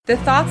The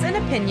thoughts and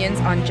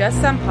opinions on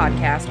Just Some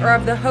Podcast are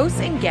of the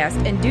hosts and guests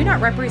and do not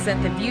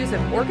represent the views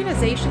of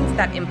organizations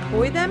that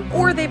employ them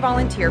or they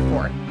volunteer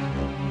for.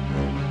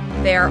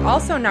 They are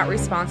also not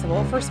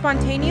responsible for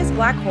spontaneous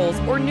black holes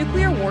or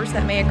nuclear wars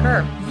that may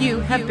occur.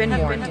 You have been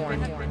warned.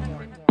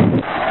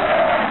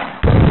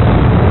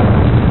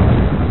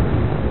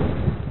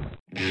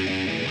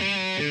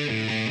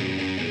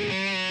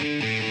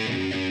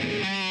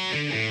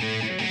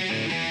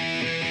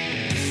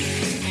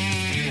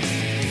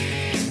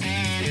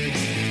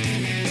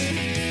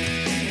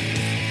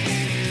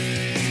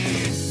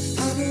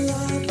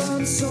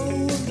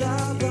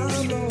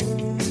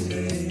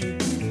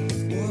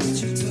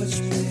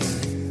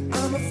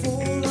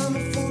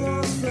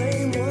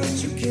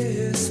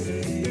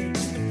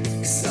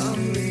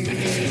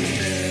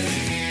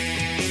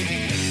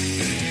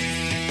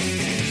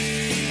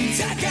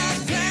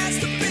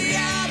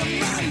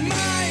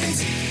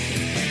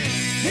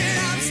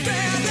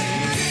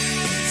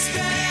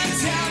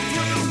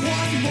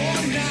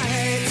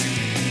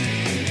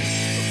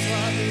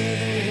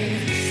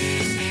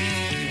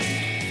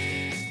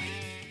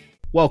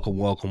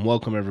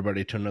 Welcome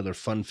everybody to another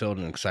fun-filled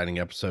and exciting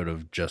episode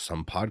of Just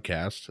Some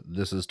Podcast.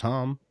 This is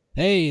Tom.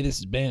 Hey, this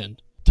is Ben.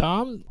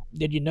 Tom,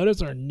 did you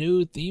notice our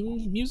new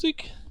theme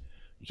music?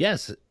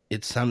 Yes,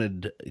 it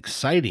sounded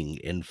exciting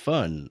and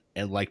fun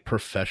and like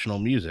professional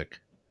music.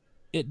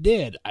 It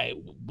did.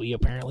 We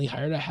apparently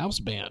hired a house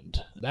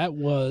band. That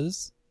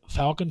was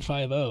Falcon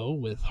 5-0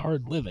 with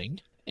Hard Living.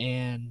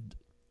 And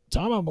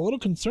Tom, I'm a little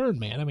concerned,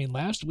 man. I mean,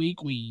 last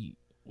week we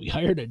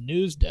hired a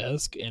news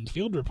desk and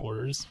field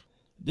reporters.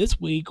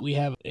 This week we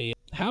have a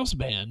house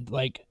band.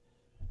 Like,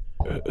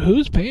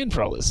 who's paying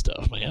for all this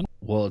stuff, man?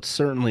 Well, it's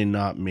certainly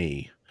not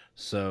me.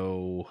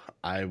 So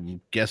I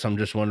guess I'm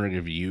just wondering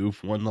if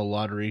you've won the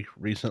lottery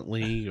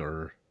recently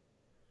or...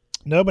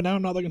 No, but now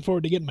I'm not looking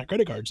forward to getting my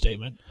credit card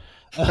statement.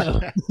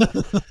 I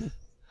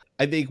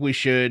think we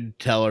should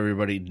tell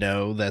everybody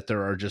know that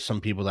there are just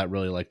some people that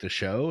really like the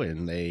show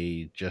and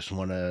they just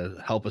want to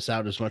help us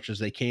out as much as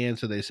they can.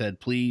 So they said,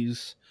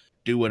 please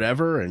do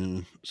whatever.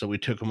 And so we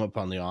took them up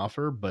on the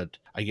offer, but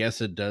I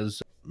guess it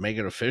does make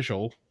it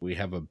official. We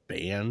have a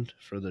band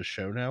for the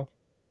show now.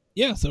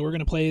 Yeah. So we're going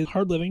to play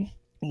Hard Living.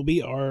 Will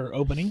be our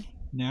opening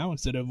now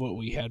instead of what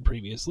we had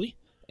previously.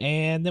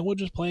 And then we'll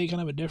just play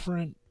kind of a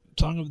different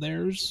song of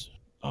theirs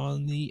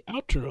on the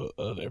outro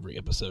of every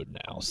episode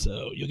now.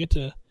 So you'll get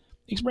to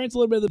experience a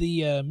little bit of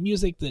the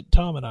music that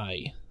Tom and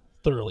I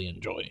thoroughly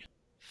enjoy.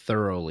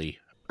 Thoroughly.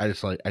 I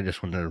just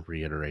want to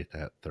reiterate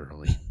that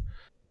thoroughly.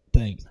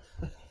 Thanks.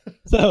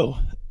 So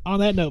on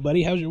that note,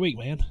 buddy, how's your week,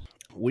 man?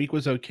 Week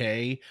was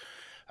okay.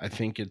 I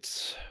think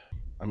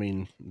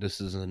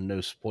this is a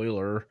no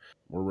spoiler.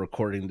 We're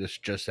recording this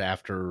just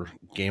after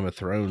Game of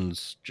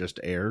Thrones just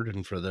aired.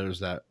 And for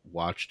those that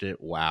watched it,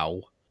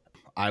 wow.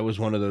 I was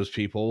one of those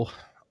people.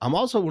 I'm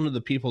also one of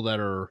the people that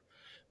are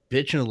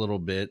bitching a little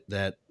bit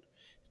that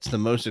it's the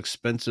most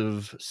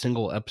expensive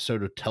single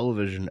episode of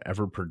television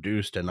ever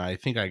produced. And I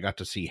think I got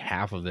to see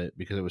half of it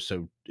because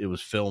it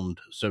was filmed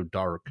so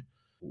dark.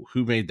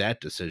 Who made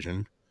that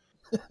decision?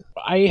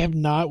 I have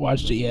not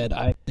watched it yet.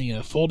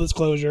 Full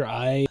disclosure,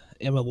 I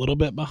am a little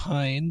bit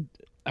behind.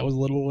 I was a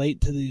little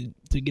late to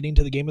getting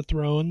to the Game of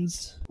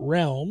Thrones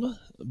realm,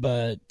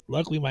 but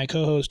luckily my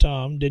co-host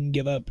Tom didn't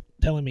give up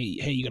telling me,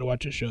 hey, you gotta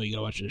watch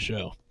this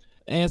show.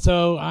 And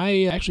so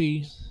I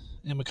actually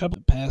am a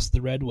couple past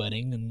the Red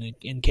Wedding, and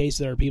in case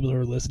there are people who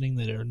are listening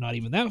that are not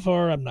even that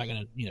far, I'm not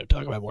gonna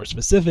talk about more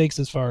specifics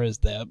as far as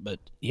that,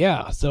 but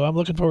yeah, so I'm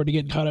looking forward to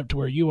getting caught up to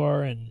where you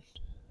are and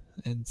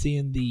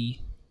seeing the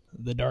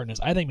darkness.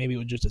 I think maybe it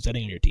was just a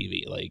setting on your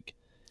TV. Like,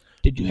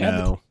 did you have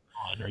it on?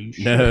 Are you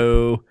sure?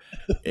 No.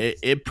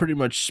 It pretty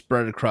much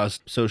spread across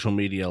social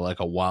media like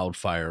a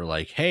wildfire.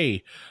 Like,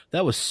 hey,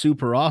 that was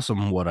super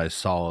awesome what I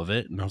saw of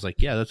it. And I was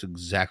like, yeah, that's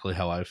exactly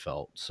how I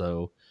felt.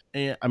 So,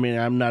 I mean,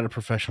 I'm not a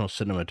professional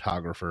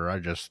cinematographer. I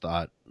just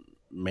thought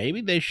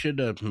maybe they should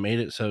have made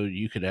it so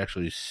you could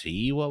actually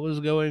see what was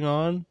going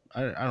on.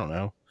 I don't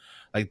know.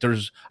 Like,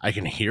 I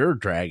can hear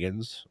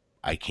dragons.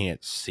 I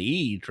can't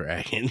see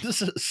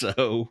dragons.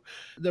 So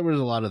there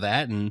was a lot of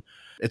that. And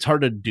it's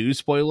hard to do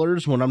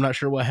spoilers when I'm not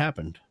sure what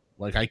happened.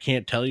 Like, I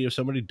can't tell you if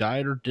somebody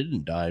died or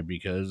didn't die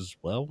because,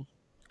 well,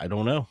 I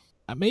don't know.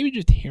 Maybe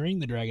just hearing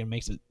the dragon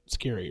makes it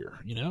scarier,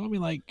 I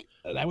mean, like,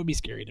 that would be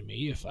scary to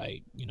me if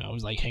I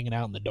was like hanging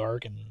out in the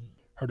dark and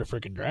heard a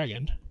freaking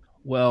dragon.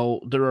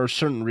 Well, there are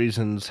certain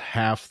reasons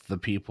half the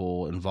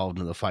people involved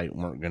in the fight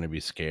weren't going to be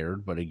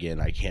scared. But again,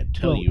 I can't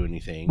tell you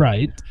anything.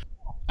 Right.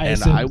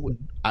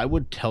 I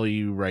would tell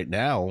you right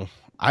now,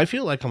 I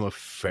feel like I'm a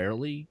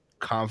fairly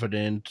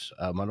confident,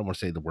 I don't want to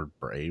say the word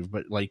brave,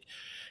 but like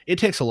it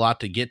takes a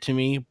lot to get to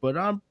me, but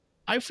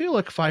I feel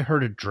like if I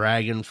heard a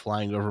dragon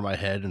flying over my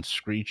head and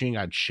screeching,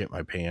 I'd shit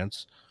my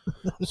pants.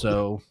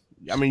 So,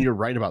 I mean, you're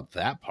right about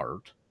that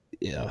part.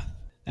 Yeah.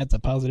 That's a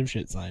positive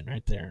shit sign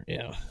right there.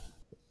 Yeah.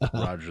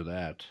 Roger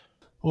that.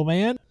 Well,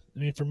 man, I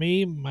mean, for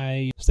me,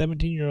 my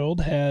 17-year-old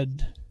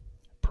had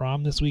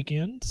prom this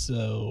weekend,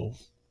 so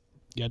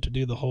got to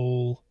do the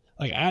whole,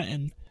 like,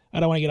 I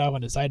don't want to get off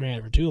on a side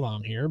rant for too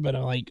long here, but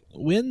I'm like,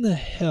 when the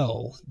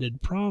hell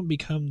did prom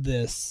become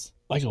this,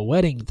 like a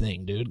wedding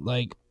thing, dude?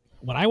 Like,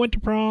 when I went to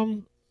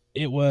prom,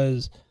 it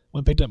was,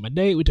 when I picked up my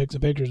date, we took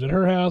some pictures at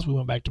her house, we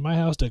went back to my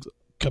house, took a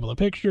couple of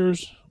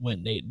pictures, went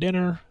and ate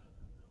dinner,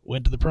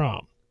 went to the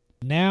prom.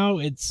 Now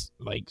it's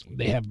like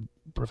they have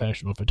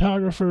professional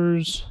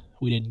photographers.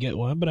 We didn't get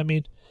one, but I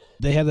mean,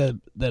 they have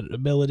that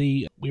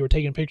ability. We were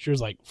taking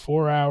pictures like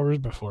 4 hours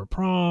before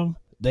prom.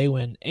 They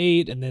went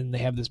 8, and then they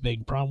have this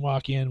big prom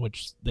walk-in,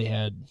 which they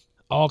had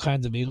all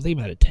kinds of vehicles. They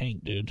even had a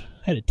tank, dude.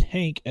 Had a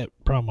tank at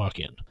prom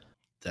walk-in.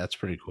 That's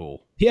pretty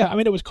cool. Yeah, I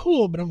mean, it was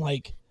cool, but I'm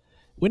like,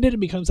 when did it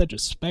become such a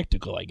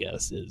spectacle, I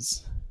guess,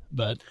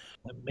 but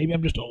maybe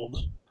I'm just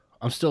old.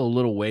 I'm still a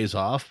little ways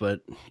off, but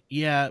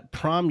yeah,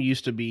 prom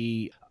used to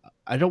be,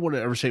 I don't want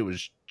to ever say it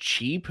was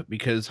cheap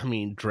because, I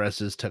mean,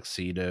 dresses,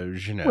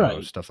 tuxedos,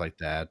 Right. stuff like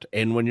that.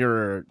 And when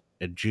you're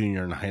a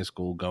junior in high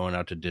school, going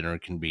out to dinner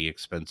can be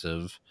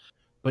expensive.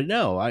 But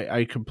no,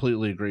 I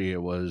completely agree.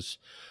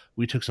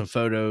 We took some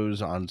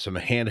photos on some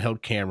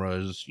handheld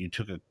cameras. You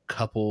took a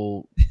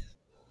couple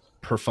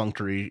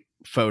perfunctory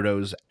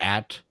photos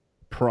at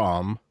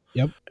prom.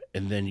 Yep.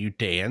 And then you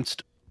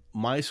danced.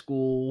 My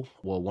school,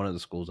 well, one of the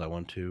schools I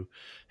went to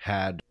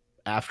had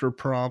after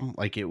prom,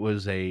 like it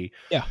was they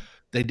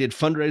did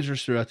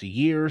fundraisers throughout the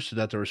year so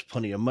that there was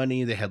plenty of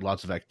money. They had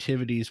lots of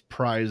activities,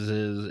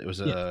 prizes. It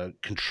was a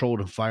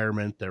controlled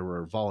environment. There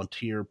were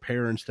volunteer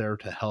parents there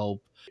to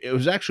help. It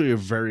was actually a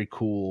very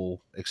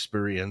cool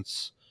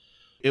experience.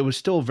 It was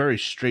still very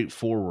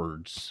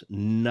straightforward,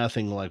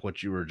 nothing like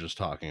what you were just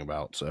talking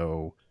about.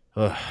 So,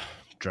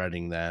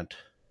 dreading that.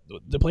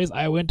 The place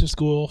I went to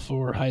school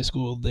for high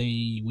school,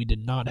 we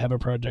did not have a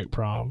project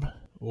prom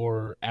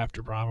or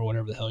after prom or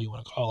whatever the hell you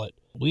want to call it.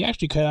 We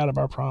actually cut out of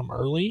our prom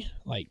early.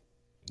 Like,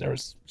 there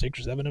was 6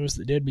 or 7 of us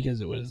that did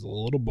because it was a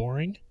little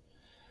boring.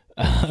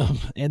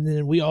 And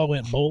then we all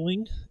went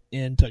bowling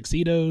in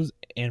tuxedos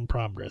and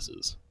prom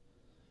dresses,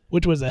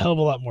 which was a hell of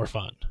a lot more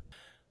fun.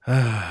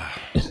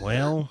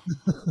 Well,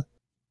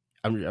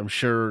 I'm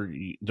sure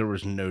there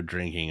was no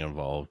drinking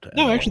involved.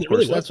 No, actually, there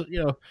really wasn't.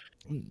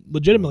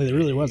 Legitimately, there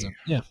really wasn't.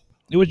 Yeah,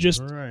 it was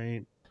just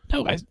right.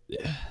 No,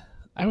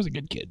 I was a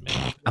good kid,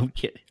 man. I'm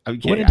kidding. I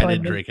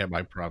didn't drink at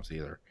my proms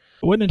either.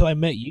 It wasn't until I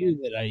met you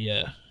that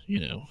I,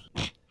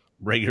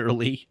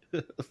 regularly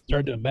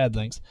started doing bad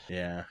things.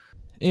 Yeah.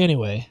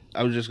 Anyway,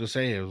 I was just gonna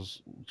say, it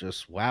was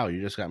just wow.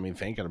 You just got me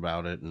thinking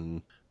about it,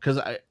 and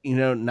because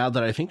now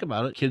that I think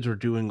about it, kids are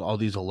doing all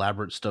these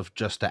elaborate stuff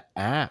just to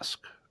ask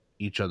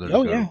each other to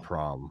go to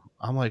prom.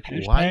 I'm like,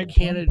 why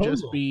can't it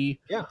just be?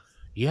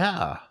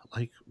 Yeah.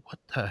 Like, what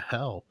the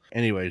hell?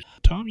 Anyways,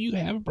 Tom, you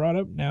have brought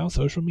up now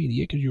social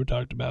media because you were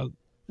talking about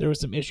there were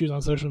some issues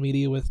on social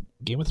media with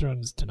Game of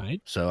Thrones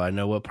tonight. So I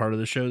know what part of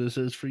the show this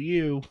is for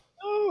you.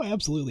 Oh,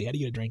 absolutely. How do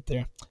you get a drink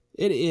there?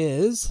 It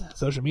is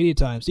social media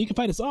time. So you can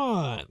find us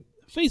on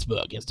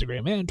Facebook,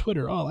 Instagram, and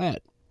Twitter, all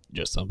at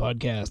Just Some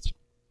Podcast.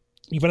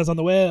 You can find us on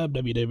the web,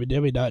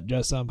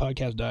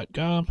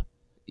 www.justsomepodcast.com.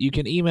 You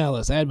can email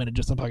us,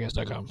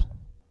 admin@justsomepodcast.com.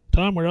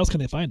 Tom, where else can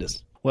they find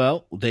us?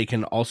 Well, they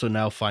can also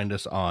now find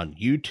us on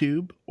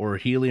YouTube or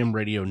Helium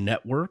Radio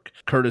Network,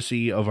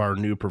 courtesy of our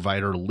new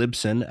provider,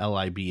 Libsyn,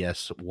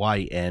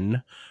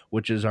 Libsyn,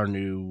 which is our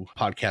new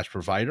podcast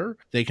provider.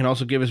 They can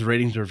also give us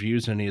ratings or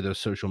reviews on any of those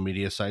social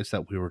media sites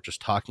that we were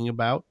just talking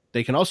about.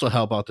 They can also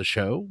help out the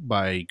show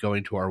by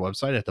going to our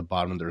website. At the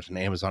bottom, there's an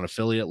Amazon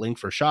affiliate link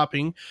for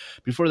shopping.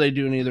 Before they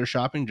do any of their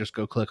shopping, just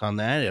go click on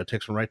that. It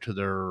takes them right to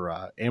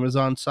their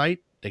Amazon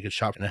site. They can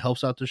shop, and it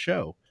helps out the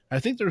show. I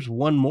think there's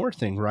one more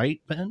thing,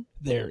 right, Ben?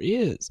 There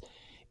is.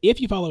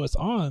 If you follow us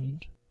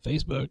on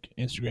Facebook,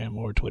 Instagram,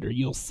 or Twitter,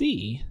 you'll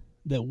see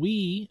that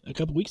we, a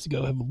couple weeks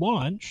ago, have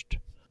launched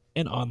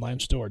an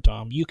online store,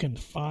 Tom. You can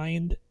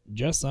find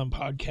Just Some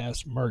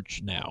Podcast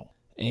merch now.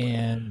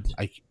 And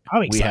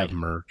I'm excited. We have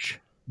merch.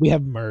 We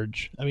have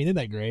merch. I mean, isn't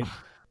that great?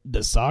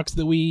 The socks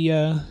that we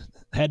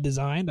had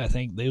designed, I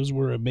think those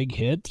were a big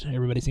hit.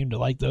 Everybody seemed to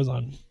like those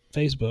on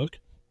Facebook.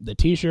 The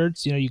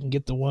t-shirts, you can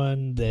get the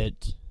one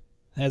that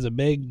has a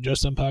big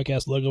Just Some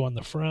Podcast logo on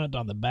the front.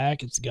 On the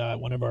back, it's got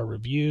one of our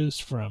reviews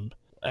from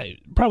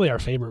probably our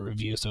favorite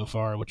review so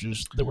far, which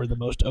is that we're the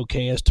most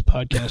okayest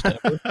podcast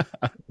ever,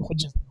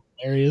 which is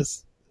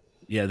hilarious.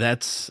 Yeah,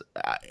 that's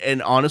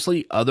and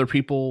honestly, other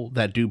people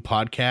that do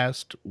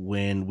podcast,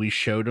 when we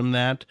showed them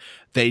that,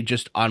 they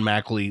just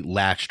automatically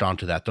latched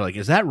onto that. They're like,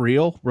 "Is that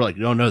real?" We're like,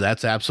 "No,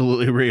 that's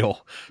absolutely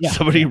real." Yeah,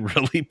 somebody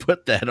really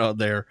put that on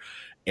there,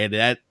 and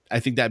I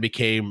think that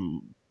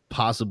became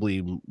possibly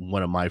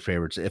one of my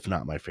favorites, if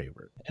not my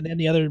favorite. And then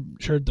the other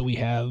shirt that we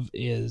have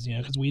is,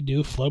 because we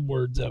do flub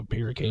words up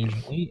here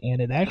occasionally,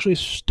 and it actually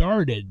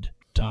started,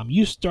 Tom,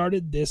 you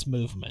started this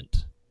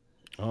movement.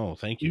 Oh,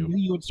 thank you. You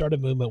knew you would start a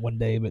movement one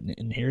day,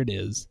 and here it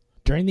is.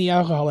 During the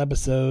alcohol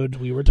episode,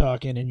 we were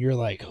talking, and you're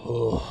like,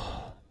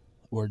 oh,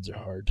 words are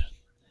hard.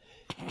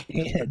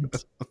 And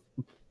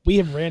we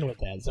have ran with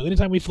that. So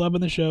anytime we flub in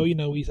the show,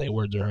 we say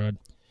words are hard.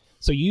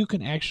 So you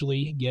can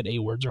actually get a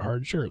Words Are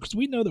Hard shirt, because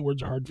we know that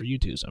words are hard for you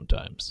too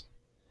sometimes.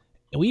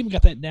 And we even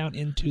got that down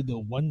into the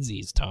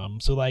onesies, Tom.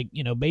 So, like,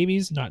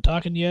 babies not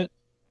talking yet.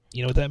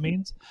 You know what that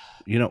means?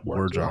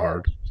 Words are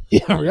hard.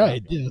 Yeah,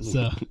 right. Yeah,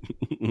 so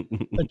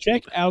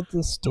check out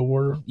the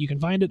store. You can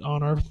find it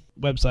on our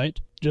website,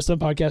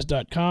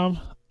 justsomepodcast.com.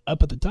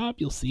 Up at the top,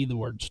 you'll see the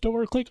word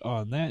store. Click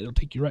on that. It'll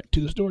take you right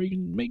to the store. You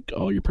can make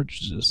all your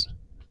purchases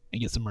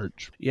and get some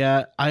merch.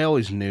 Yeah, I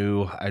always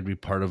knew I'd be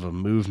part of a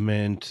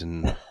movement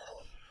and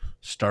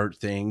start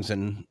things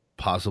and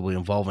possibly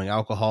involving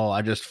alcohol.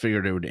 I just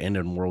figured it would end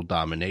in world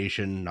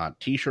domination, not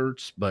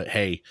t-shirts. But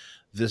hey,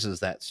 this is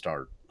that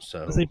start.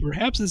 So I say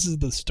perhaps this is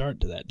the start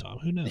to that, Tom.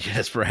 Who knows?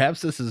 Yes,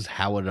 perhaps this is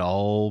how it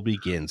all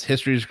begins.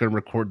 History is going to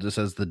record this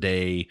as the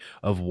day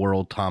of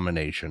world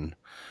domination.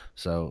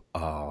 So,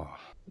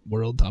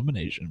 world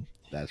domination.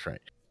 That's right.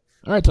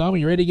 All right, Tom, are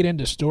you ready to get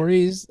into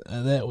stories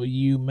that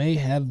you may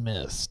have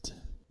missed?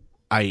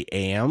 I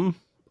am.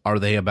 Are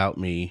they about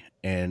me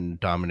and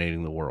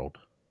dominating the world?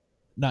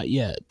 Not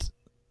yet.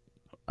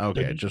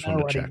 Okay, I just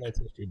want to check.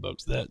 History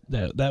books that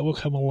will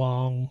come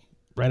along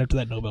right after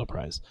that Nobel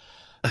Prize.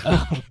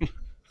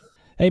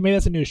 Hey, maybe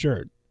that's a new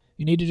shirt.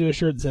 You need to do a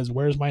shirt that says,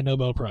 "Where's my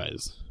Nobel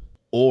Prize?"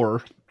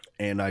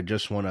 And I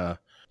just want to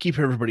keep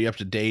everybody up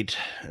to date.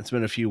 It's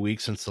been a few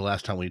weeks since the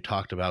last time we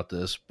talked about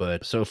this,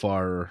 but so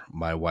far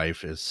my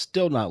wife is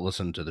still not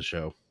listening to the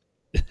show.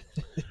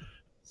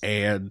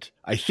 And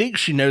I think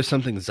she knows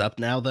something's up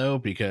now, though,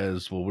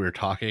 because we were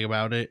talking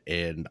about it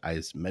and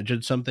I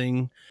mentioned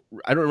something.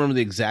 I don't remember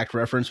the exact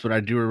reference, but I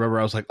do remember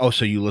I was like, "Oh,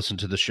 so you listen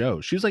to the show?"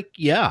 She was like,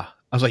 "Yeah."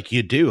 I was like,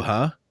 "You do,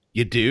 huh?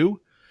 You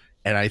do?"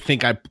 And I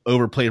think I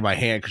overplayed my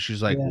hand because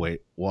she's like, Yeah.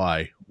 "Wait,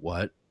 why?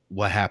 What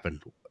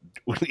happened?"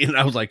 And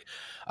I was like,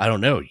 "I don't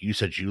know. You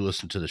said you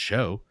listened to the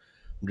show."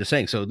 I'm just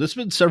saying. So this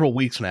has been several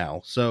weeks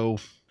now. So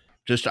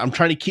I'm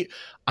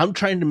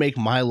trying to make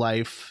my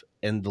life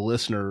and the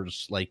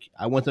listeners, like,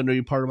 I want them to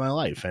be part of my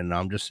life. And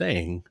I'm just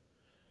saying.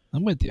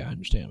 I'm with you. I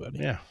understand, buddy.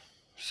 Yeah.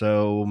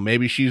 So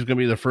maybe she's going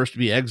to be the first to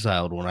be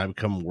exiled when I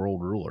become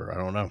world ruler. I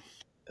don't know.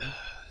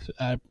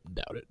 I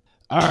doubt it.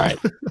 All right.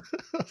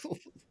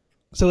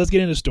 So let's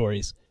get into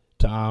stories.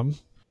 Tom,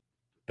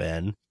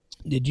 Ben,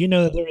 did you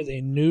know that there is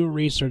a new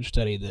research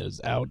study that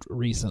is out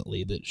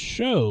recently that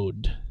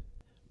showed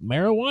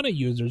marijuana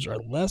users are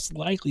less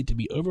likely to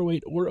be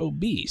overweight or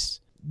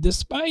obese,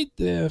 despite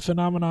the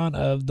phenomenon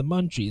of the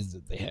munchies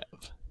that they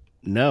have?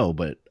 no,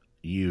 but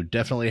you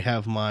definitely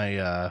have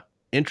my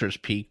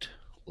interest peaked.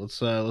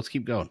 Let's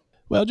keep going.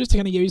 Well, just to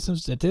kind of give you some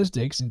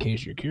statistics in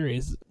case you're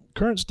curious,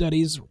 current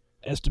studies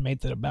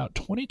estimate that about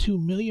 22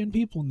 million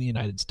people in the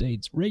United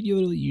States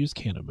regularly use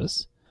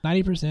cannabis.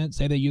 90%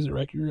 say they use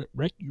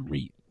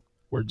it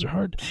words are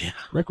hard. Yeah.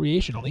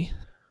 Recreationally,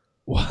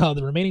 while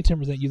the remaining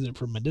 10% use it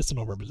for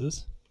medicinal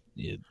purposes.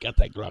 You got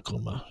that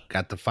glaucoma.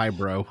 Got the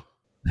fibro.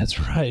 That's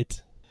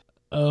right.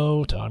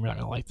 Oh, Tom, you're not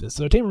going to like this.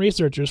 So a team of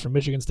researchers from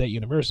Michigan State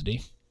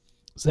University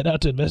set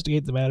out to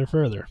investigate the matter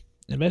further,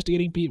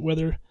 investigating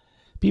whether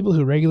people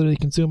who regularly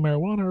consume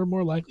marijuana are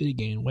more likely to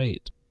gain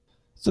weight.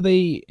 So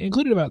they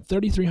included about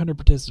 3,300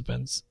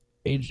 participants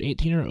aged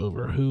 18 or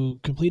over who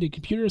completed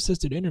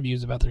computer-assisted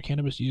interviews about their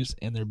cannabis use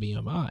and their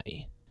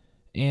BMI.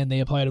 And they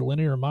applied a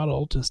linear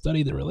model to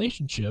study the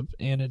relationship,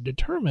 and it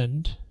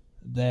determined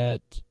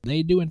that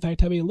they do in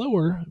fact have a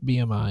lower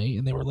BMI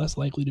and they were less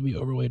likely to be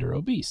overweight or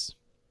obese.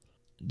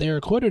 They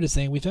are quoted as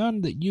saying, "We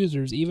found that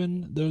users,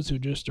 even those who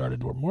just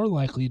started, were more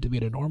likely to be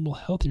at a normal,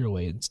 healthier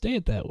weight and stay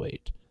at that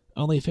weight.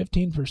 Only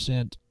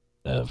 15%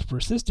 of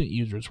persistent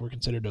users were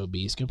considered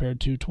obese compared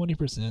to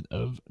 20%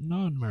 of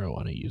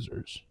non-marijuana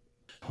users."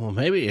 Well,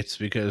 maybe it's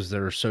because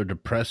they're so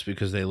depressed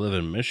because they live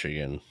in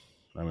Michigan.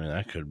 I mean,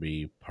 that could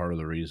be part of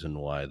the reason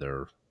why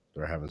they're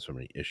having so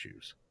many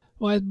issues.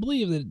 Well, I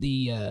believe that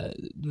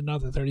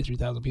not the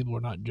 33,000 people were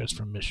not just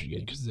from Michigan,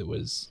 because it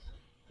was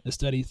a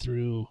study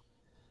through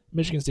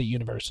Michigan State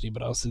University,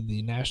 but also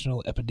the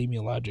National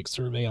Epidemiologic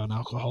Survey on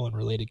Alcohol and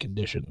Related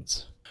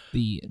Conditions,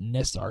 the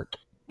NESARC.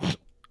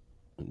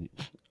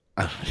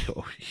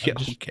 Yeah,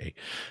 okay.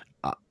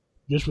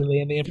 Just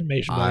relaying the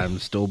information. I'm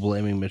still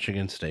blaming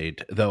Michigan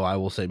State, though I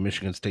will say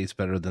Michigan State's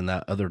better than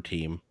that other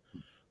team.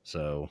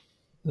 So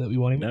that we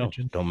won't even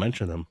mention. Don't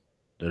mention them.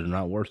 They're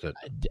not worth it.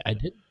 I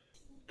did.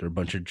 They're a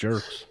bunch of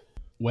jerks.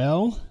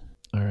 Well,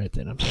 all right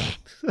then. I'm sorry.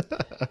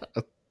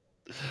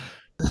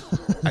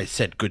 I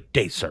said good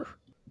day, sir.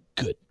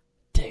 Good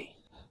day.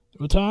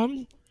 Well,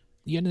 Tom,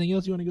 you got anything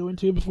else you want to go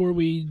into before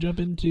we jump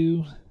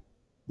into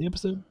the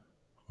episode?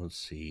 Let's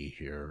see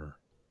here.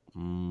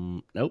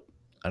 Nope,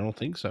 I don't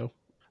think so.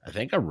 I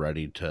think I'm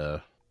ready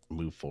to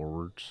move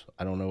forwards.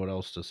 I don't know what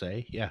else to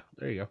say. Yeah,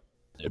 there you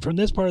go. From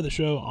this part of the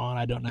show on,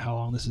 I don't know how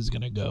long this is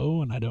going to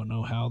go, and I don't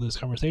know how this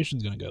conversation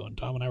is going to go. And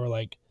Tom and I were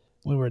like,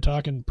 when we were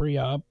talking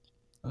pre-op,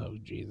 oh,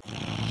 Jesus.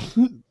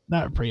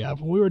 Not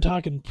pre-op. When we were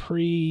talking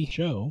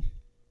pre-show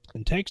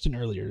and texting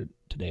earlier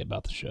today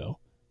about the show,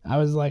 I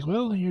was like,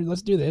 well, here,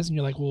 let's do this. And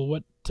you're like, well,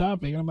 what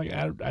topic? And I'm like,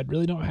 I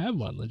really don't have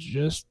one. Let's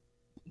just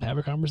have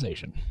a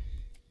conversation.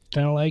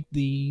 Kind of like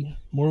the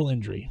moral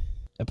injury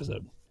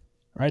episode.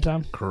 Right,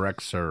 Tom?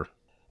 Correct, sir.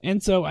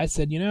 And so I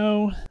said,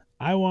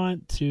 I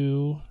want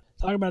to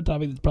talk about a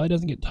topic that probably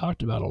doesn't get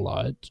talked about a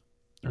lot,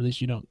 or at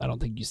least I don't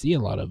think you see a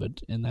lot of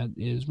it, and that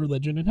is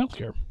religion and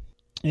healthcare.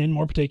 And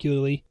more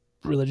particularly,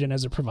 religion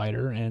as a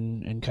provider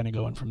and kind of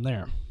going from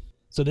there.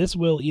 So this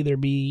will either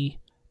be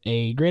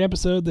a great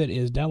episode that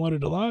is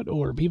downloaded a lot,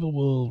 or people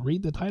will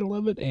read the title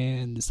of it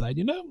and decide,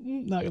 not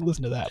going to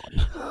listen to that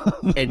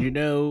one.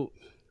 And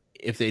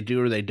if they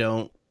do or they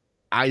don't,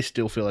 I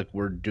still feel like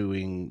we're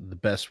doing the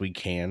best we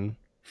can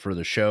for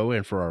the show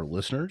and for our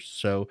listeners.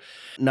 So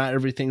not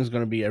everything's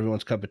going to be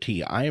everyone's cup of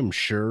tea. I am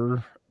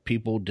sure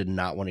people did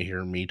not want to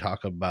hear me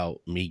talk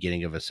about me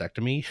getting a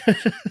vasectomy.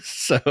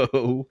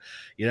 So,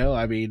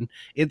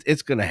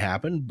 it's going to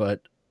happen,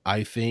 but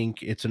I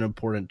think it's an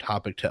important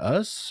topic to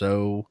us.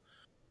 So,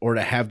 or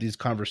to have these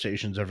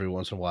conversations every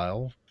once in a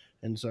while.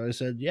 And so I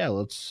said, yeah,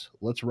 let's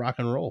rock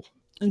and roll.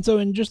 And so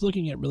in just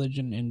looking at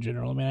religion in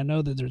general, I mean, I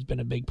know that there's been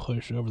a big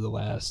push over the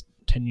last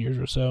 10 years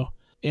or so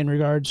in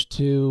regards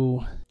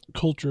to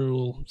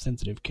cultural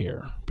sensitive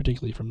care,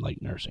 particularly from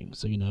like nursing.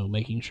 So,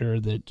 making sure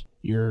that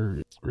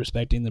you're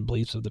respecting the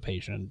beliefs of the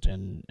patient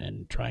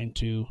and trying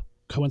to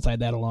coincide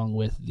that along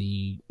with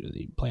the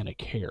plan of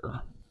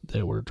care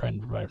that we're trying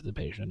to provide for the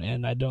patient.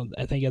 And I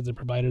think as a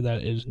provider,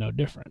 that is no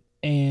different.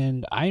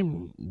 And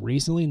I'm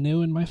recently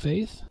new in my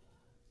faith.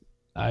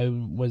 I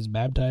was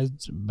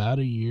baptized about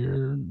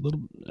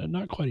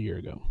not quite a year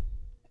ago.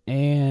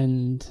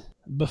 And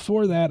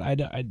before that, I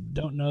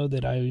don't know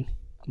that I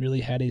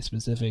really had a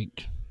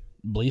specific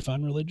belief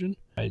on religion.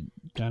 I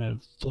kind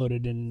of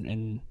floated in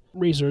and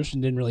researched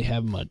and didn't really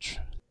have much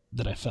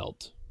that I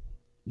felt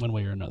one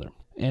way or another.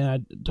 And I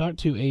talked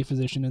to a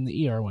physician in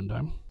the ER one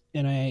time,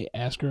 and I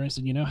asked her, I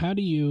said, how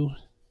do you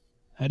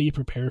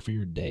prepare for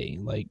your day,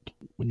 like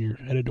when you're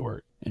headed to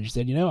work? And she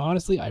said,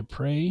 honestly, I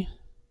pray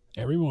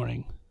every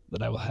morning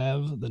that I will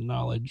have the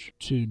knowledge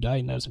to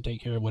diagnose and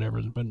take care of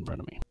whatever's put in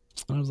front of me.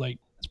 And I was like,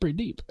 that's pretty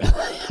deep.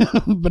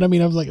 But I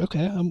was like,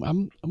 okay,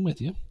 I'm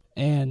with you.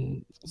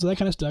 And so that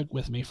kind of stuck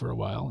with me for a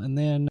while. And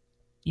then,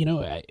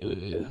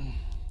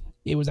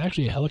 it was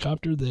actually a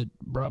helicopter that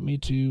brought me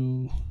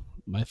to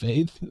my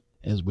faith.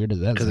 As weird as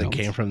that sounds. Because it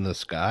came from the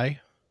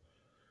sky?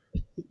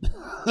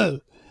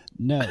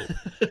 No.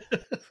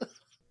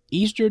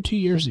 Easter 2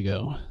 years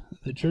ago,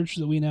 the church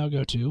that we now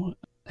go to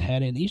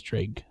had an Easter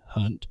egg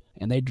hunt,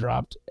 and they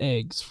dropped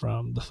eggs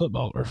on the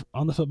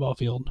football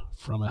field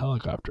from a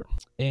helicopter.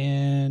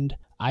 And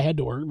I had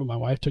to work, but my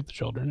wife took the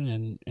children,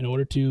 and in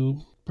order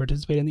to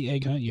participate in the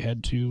egg hunt, you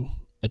had to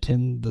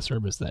attend the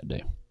service that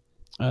day.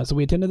 So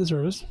we attended the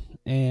service,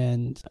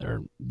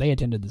 or they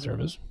attended the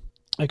service.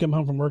 I come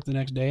home from work the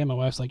next day, and my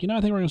wife's like, I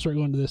think we're going to start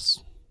going to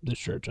this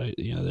church.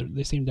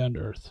 They seem down to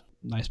earth,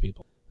 nice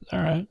people.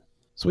 All right.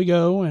 So we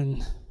go,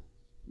 and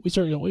we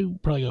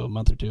probably go a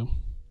month or two.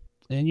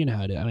 And you know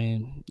how it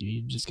is.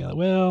 You just go,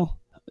 well,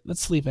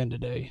 let's sleep in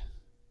today.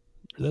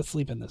 Or let's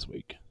sleep in this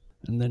week.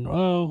 And then,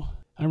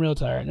 I'm real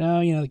tired. No,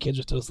 the kids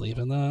are still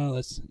sleeping.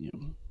 No,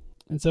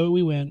 And so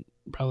we went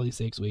probably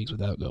 6 weeks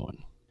without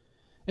going.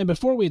 And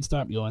before we had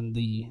stopped going,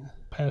 the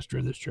pastor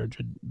of this church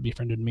had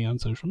befriended me on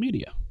social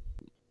media.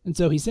 And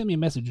so he sent me a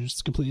message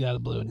just completely out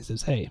of the blue, and he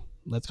says, hey,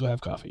 let's go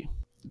have coffee.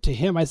 To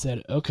him, I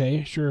said,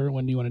 okay, sure,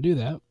 when do you want to do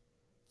that?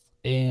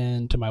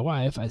 And to my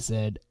wife, I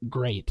said,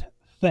 great,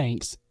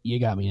 thanks, you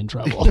got me in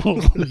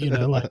trouble.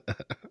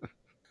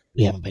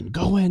 We haven't been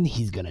going,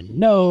 he's going to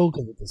know,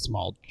 because it's a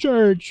small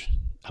church,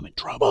 I'm in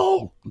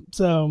trouble.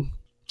 So,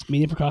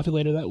 meeting for coffee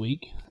later that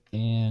week,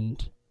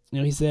 and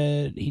he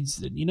said, I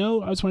just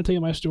want to tell you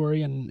my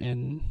story,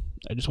 and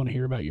I just want to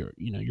hear about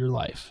your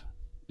life.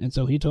 And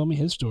so he told me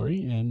his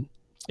story, and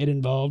it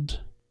involved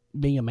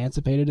being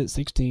emancipated at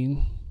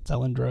 16,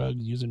 selling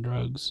drugs, using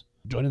drugs,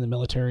 joining the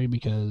military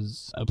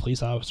because a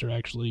police officer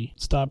actually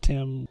stopped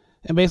him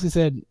and basically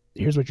said,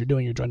 here's what you're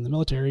doing, you're joining the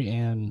military,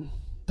 and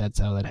that's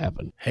how that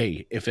happened.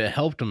 Hey, if it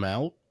helped him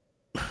out,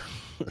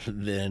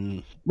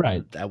 then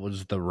right, that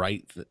was the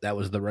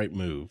right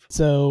move.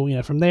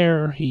 So, from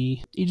there,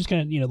 he just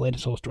kind of, laid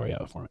his whole story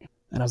out for me.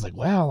 And I was like,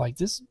 wow, like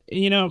this,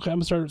 I'm going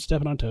to start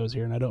stepping on toes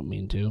here, and I don't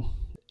mean to.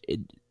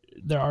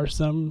 There are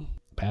some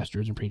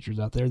pastors and preachers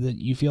out there that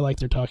you feel like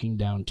they're talking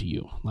down to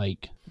you.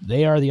 Like,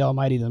 they are the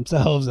almighty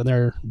themselves, and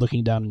they're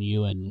looking down on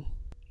you. And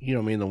you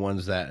don't mean the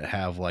ones that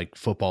have, like,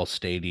 football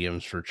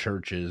stadiums for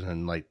churches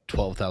and, like,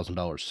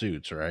 $12,000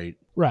 suits, right?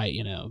 Right,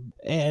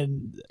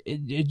 and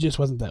it just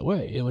wasn't that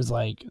way. It was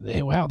like,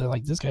 hey, wow, they're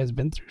like, this guy's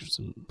been through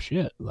some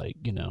shit. Like,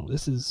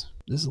 this is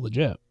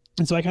legit.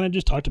 And so I kind of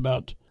just talked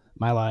about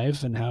my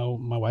life and how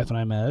my wife and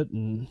I met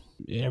and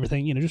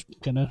everything, just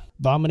kind of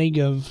vomiting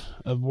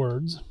of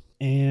words,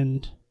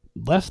 and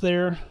left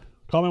there,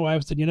 called my wife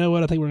and said, you know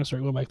what, I think we're going to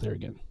start going back there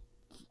again.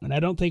 And I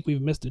don't think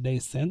we've missed a day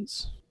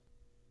since.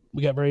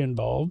 We got very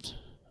involved,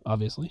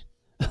 obviously.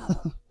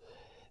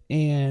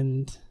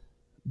 And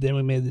then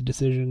we made the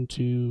decision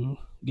to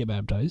get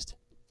baptized.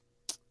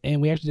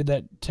 And we actually did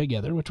that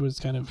together, which was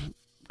kind of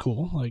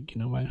cool. Like,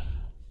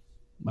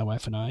 my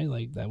wife and I,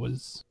 like, that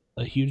was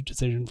a huge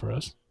decision for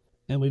us.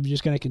 And we've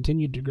just kind of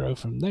continued to grow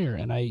from there.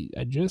 And I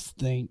just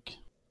think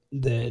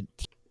that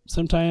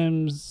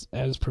sometimes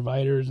as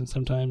providers and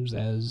sometimes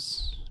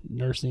as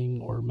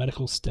nursing or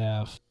medical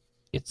staff,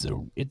 it's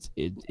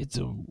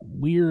a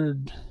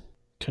weird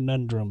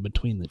conundrum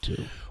between the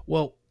two.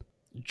 Well,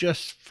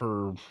 just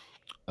for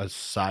a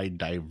side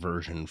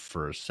diversion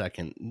for a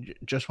second,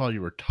 just while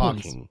you were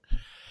talking.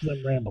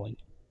 I'm rambling.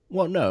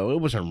 Well, no, it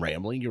wasn't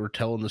rambling. You were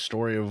telling the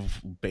story of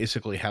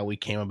basically how we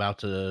came about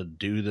to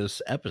do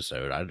this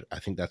episode. I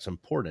think that's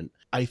important.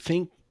 I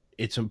think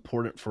it's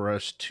important for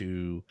us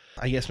to,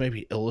 I guess,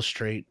 maybe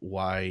illustrate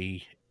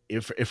why,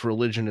 if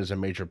religion is a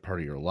major part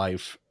of your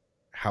life,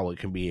 how it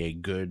can be a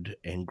good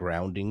and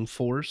grounding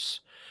force.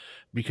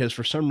 Because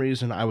for some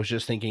reason, I was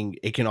just thinking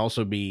it can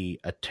also be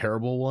a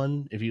terrible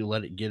one if you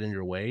let it get in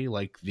your way.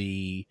 Like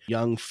the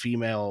young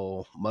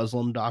female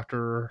Muslim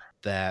doctor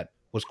that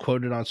was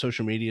quoted on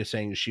social media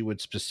saying she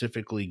would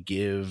specifically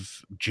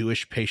give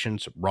Jewish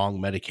patients wrong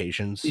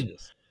medications.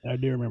 Yes, I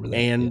do remember that.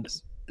 And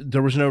yes.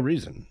 There was no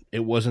reason. It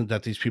wasn't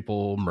that these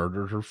people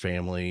murdered her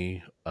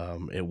family.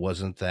 It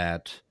wasn't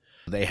that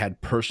they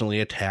had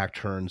personally attacked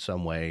her in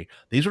some way.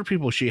 These were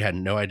people she had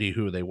no idea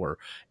who they were.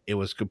 It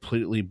was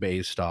completely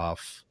based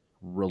off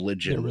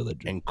religion.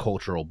 And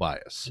cultural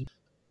bias.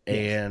 Yes.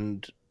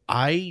 And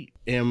I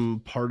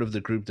am part of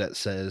the group that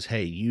says,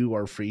 hey, you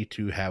are free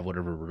to have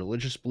whatever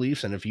religious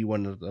beliefs, and if you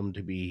want them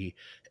to be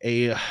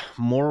a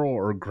moral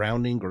or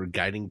grounding or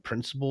guiding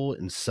principle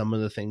in some of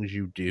the things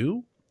you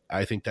do,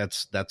 I think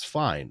that's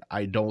fine.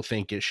 I don't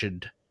think it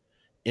should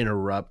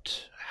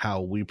interrupt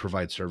how we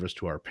provide service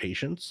to our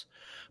patients,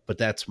 but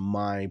that's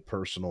my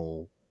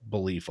personal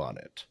belief on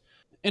it.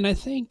 And I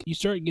think you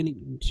start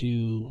getting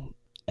into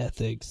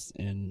ethics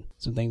and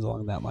some things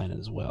along that line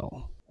as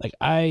well. Like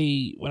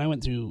when I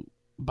went through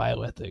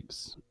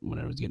bioethics when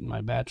I was getting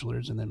my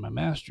bachelor's and then my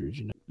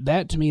master's,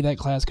 that to me, that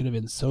class could have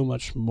been so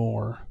much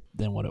more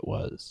than what it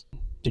was.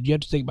 Did you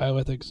have to take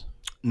bioethics?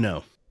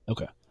 No.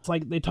 Okay. It's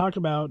like they talked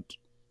about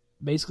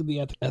basically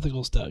the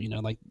ethical stuff,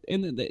 like,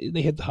 and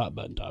they hit the hot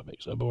button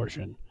topics: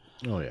 abortion,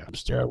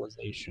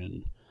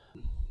 sterilization,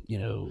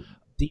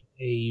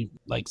 DNA,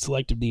 like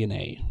selective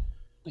DNA.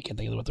 I can't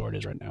think of what the word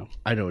is right now.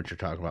 I know what you're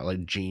talking about,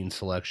 like gene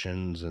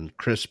selections and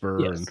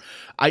CRISPR. Yes.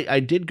 And I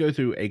did go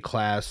through a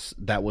class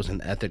that was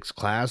an ethics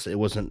class. It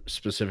wasn't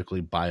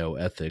specifically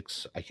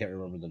bioethics. I can't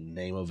remember the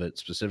name of it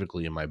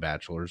specifically in my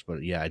bachelor's,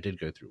 but yeah, I did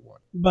go through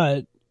one.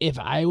 But if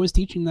I was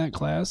teaching that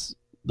class,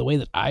 the way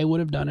that I would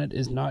have done it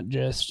is not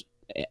just,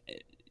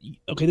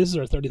 okay, this is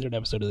our 33rd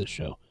episode of this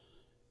show.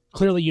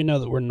 Clearly,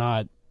 that we're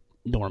not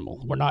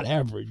normal. We're not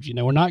average.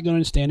 We're not going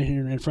to stand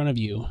here in front of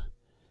you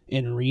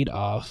and read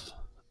off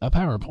a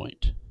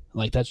PowerPoint.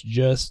 Like, that's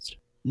just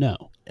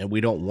no. And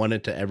we don't want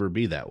it to ever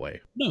be that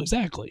way. No,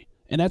 exactly.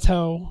 And that's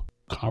how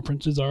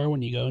conferences are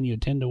when you go and you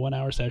attend a 1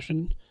 hour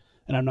session.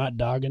 And I'm not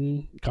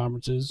dogging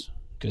conferences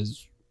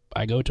because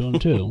I go to them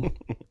too.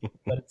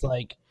 But it's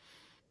like,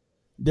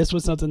 this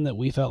was something that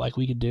we felt like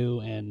we could do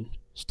and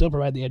still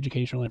provide the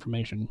educational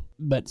information,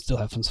 but still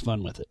have some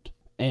fun with it.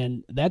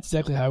 And that's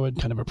exactly how I would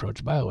kind of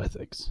approach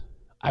bioethics.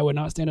 I would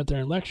not stand up there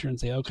and lecture and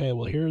say, okay,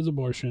 well, here's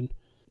abortion.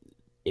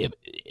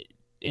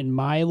 In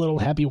my little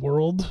happy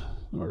world,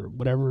 or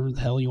whatever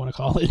the hell you want to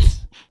call it,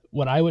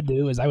 what I would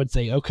do is I would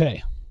say,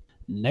 okay,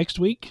 next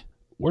week,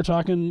 we're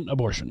talking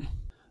abortion.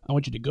 I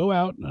want you to go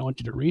out and I want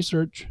you to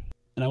research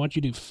and I want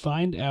you to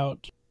find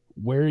out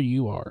where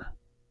you are.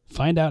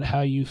 Find out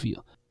how you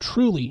feel.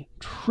 Truly,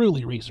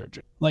 truly research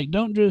it. Like,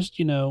 don't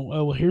just, oh,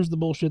 well, here's the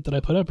bullshit that I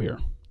put up here.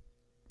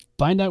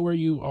 Find out where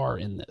you are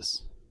in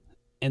this.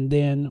 And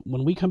then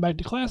when we come back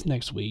to class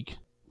next week,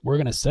 we're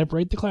going to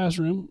separate the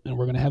classroom and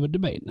we're going to have a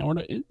debate. Now,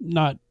 we're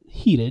not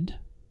heated,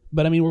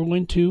 but we're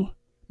going to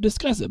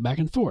discuss it back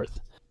and forth.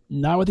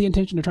 Not with the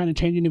intention of trying to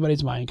change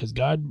anybody's mind, because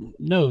God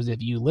knows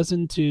if you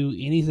listen to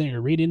anything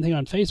or read anything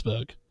on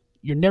Facebook,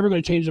 you're never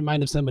going to change the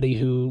mind of somebody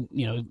who,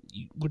 you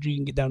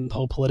can get down the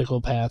whole political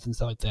path and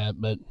stuff like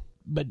that.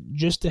 But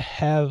just to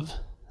have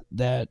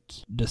that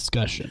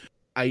discussion.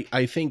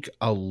 I think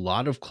a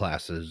lot of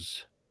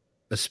classes,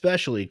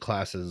 especially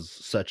classes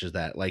such as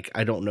that, like,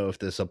 I don't know if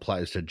this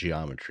applies to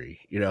geometry,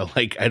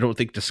 like, I don't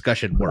think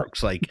discussion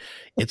works. Like,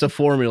 it's a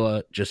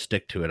formula, just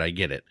stick to it. I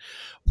get it.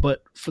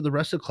 But for the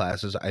rest of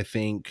classes, I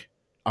think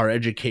our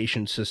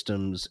education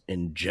systems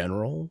in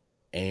general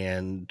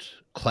and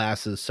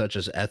classes such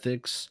as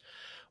ethics,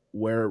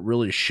 where it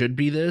really should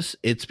be this,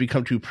 it's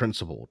become too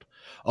principled.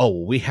 Oh,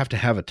 well, we have to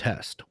have a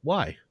test.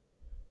 Why?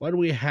 Why do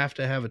we have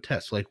to have a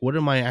test? Like, what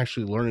am I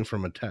actually learning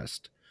from a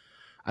test?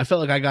 I felt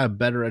like I got a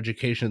better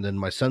education than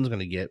my son's going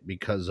to get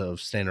because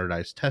of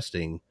standardized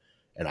testing,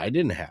 and I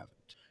didn't have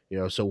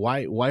it. So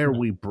why are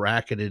we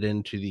bracketed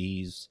into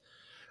these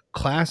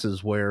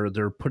classes where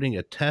they're putting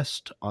a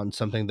test on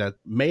something that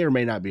may or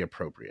may not be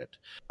appropriate?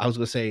 I was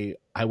going to say,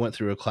 I went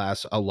through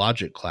a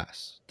logic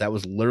class. That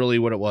was literally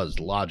what it was,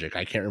 logic.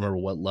 I can't remember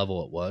what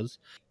level it was.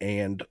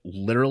 And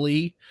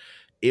literally,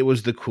 it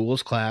was the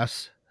coolest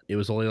class. it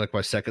was only like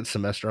my second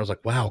semester. I was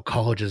like, wow,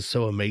 college is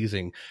so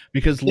amazing,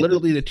 because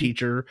literally the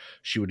teacher,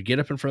 she would get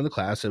up in front of the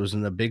class. It was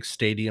in the big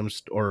stadium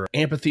or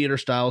amphitheater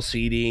style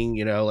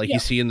seating, like you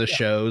see in the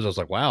shows. I was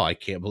like, wow, I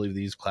can't believe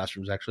these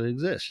classrooms actually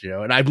exist,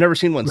 and I've never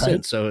seen one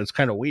since. So it's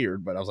kind of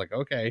weird, but I was like,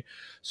 okay.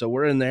 So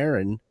we're in there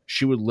and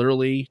she would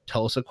literally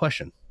tell us a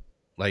question.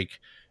 Like,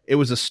 it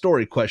was a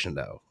story question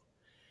though.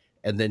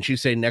 And then she'd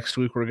say, next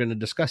week, we're going to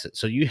discuss it.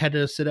 So you had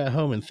to sit at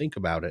home and think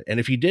about it. And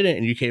if you didn't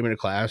and you came into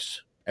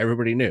class,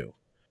 everybody knew.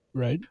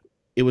 Right.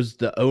 It was,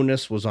 the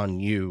onus was on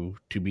you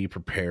to be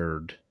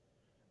prepared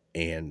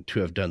and to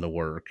have done the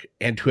work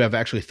and to have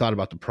actually thought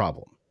about the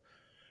problem.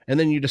 And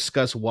then you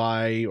discuss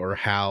why or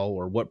how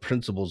or what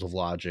principles of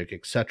logic,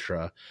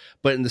 etc.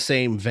 But in the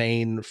same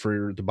vein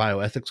for the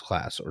bioethics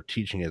class, or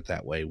teaching it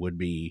that way, would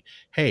be,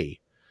 hey,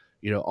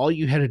 all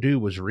you had to do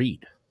was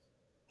read.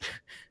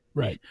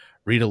 Right.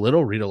 Read a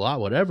little, read a lot,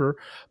 whatever.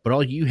 But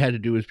all you had to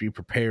do was be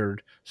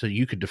prepared so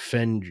you could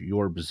defend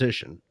your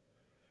position.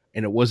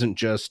 And it wasn't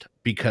just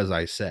because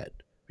I said.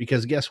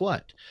 Because guess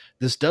what?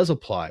 This does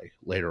apply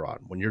later on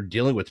when you're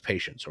dealing with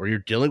patients, or you're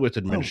dealing with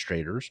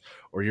administrators,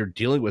 or you're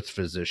dealing with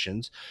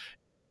physicians,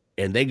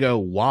 and they go,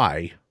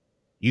 why?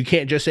 You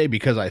can't just say,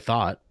 because I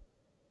thought.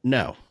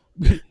 No.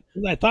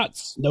 I thought,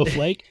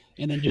 snowflake.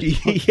 And then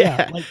just,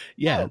 yeah. Like,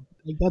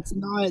 that's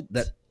not...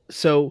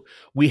 So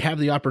we have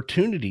the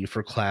opportunity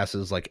for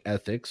classes like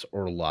ethics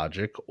or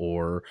logic,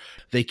 or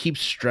they keep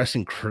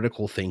stressing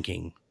critical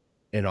thinking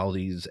in all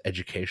these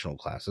educational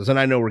classes. And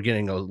I know we're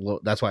getting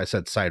that's why I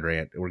said side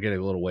rant. We're getting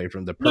a little away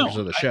from the purpose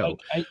of the show.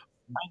 I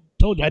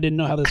told you I didn't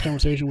know how this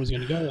conversation was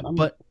going to go, and I'm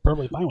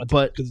perfectly fine with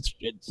it, because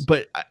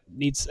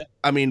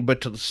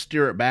but to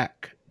steer it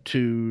back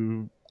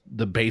to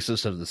the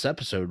basis of this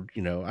episode,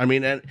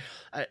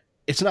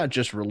 it's not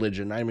just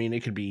religion. I mean,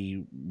 it could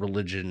be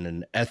religion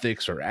and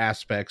ethics or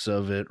aspects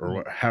of it,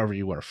 or however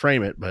you want to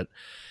frame it. But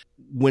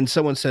when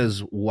someone says,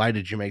 why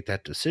did you make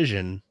that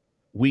decision?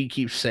 We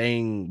keep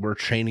saying we're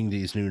training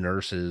these new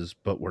nurses,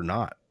 but we're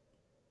not.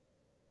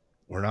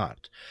 We're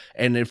not.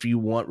 And if you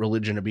want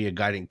religion to be a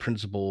guiding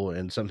principle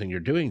in something you're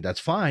doing,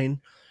 that's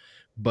fine.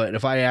 But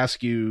if I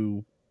ask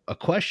you a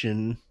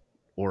question,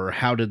 or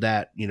how did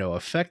that,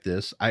 affect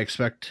this, I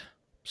expect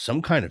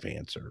some kind of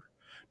answer.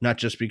 Not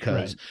just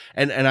because,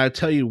 and I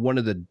tell you, one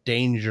of the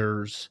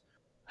dangers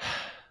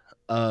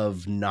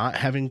of not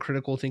having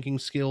critical thinking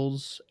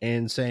skills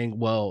and saying,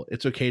 well,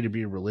 it's okay to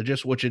be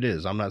religious, which it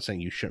is. I'm not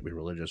saying you shouldn't be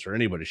religious, or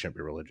anybody shouldn't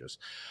be religious.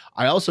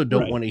 I also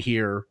don't want to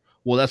hear,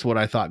 well, that's what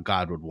I thought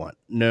God would want.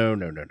 No.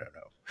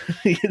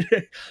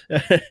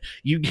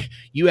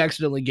 You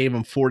accidentally gave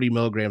him 40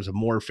 milligrams of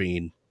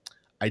morphine.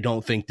 I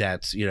don't think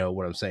that's,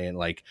 what I'm saying.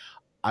 Like,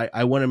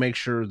 I want to make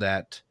sure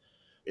that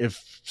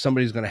if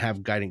somebody's going to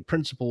have guiding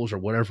principles or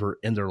whatever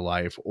in their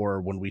life, or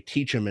when we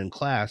teach them in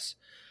class,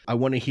 I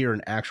want to hear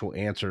an actual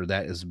answer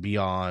that is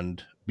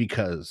beyond,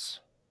 because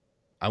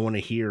I want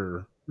to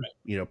hear,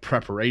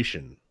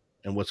 preparation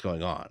and what's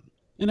going on.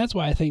 And that's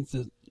why I think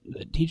that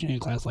teaching a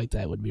class like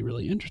that would be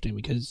really interesting,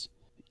 because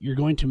you're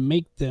going to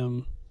make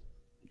them,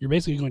 you're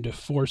basically going to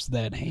force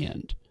that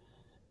hand.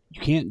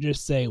 You can't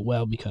just say,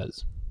 well,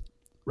 because,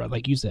 right,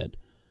 like you said.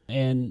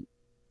 And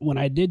when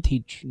I did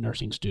teach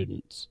nursing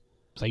students,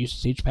 because I used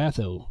to teach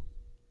patho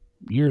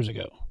years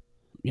ago,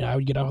 I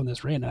would get off on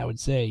this rant and I would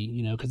say,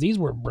 because these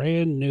were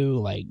brand new,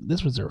 like,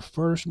 this was their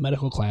first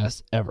medical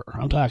class ever.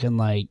 I'm talking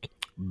like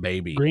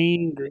baby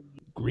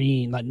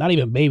green, like not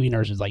even baby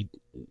nurses, like,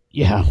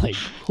 like,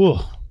 whew.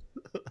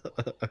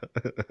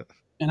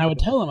 And I would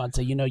tell them, I'd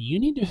say, you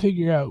need to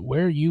figure out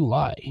where you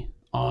lie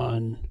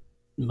on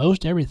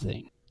most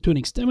everything. To an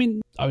extent, I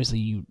mean, obviously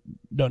you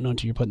don't know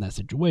until you're put in that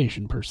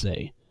situation per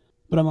se.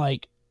 But I'm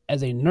like,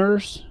 as a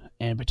nurse,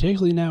 and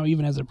particularly now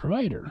even as a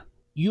provider,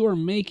 you are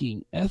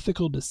making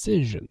ethical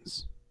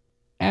decisions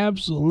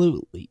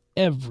absolutely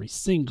every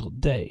single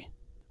day.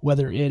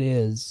 Whether it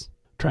is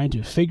trying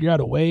to figure out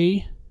a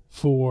way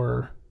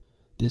for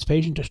this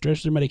patient to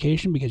stretch their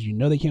medication because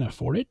they can't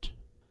afford it.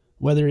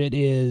 Whether it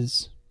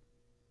is,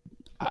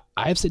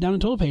 I've sat down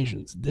and told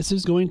patients, this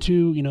is going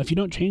to, if you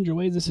don't change your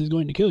ways, this is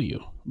going to kill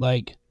you.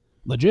 Like,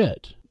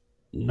 legit.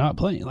 Not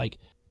playing. Like,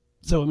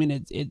 so, I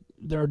mean,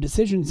 there are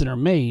decisions that are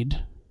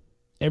made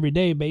every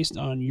day based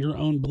on your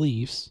own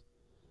beliefs,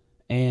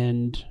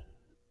 and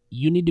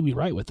you need to be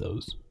right with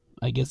those.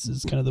 I guess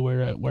is kind of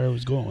where I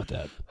was going with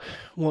that.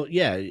 Well,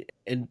 yeah,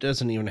 it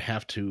doesn't even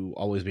have to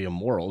always be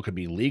immoral. It could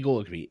be legal,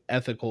 it could be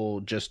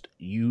ethical. Just,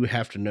 you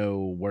have to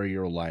know where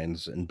your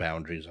lines and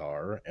boundaries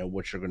are and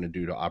what you're going to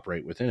do to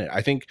operate within it.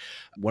 I think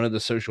one of the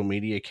social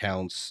media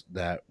accounts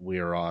that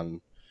we're on,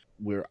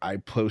 where I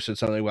posted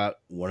something about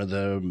one of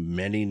the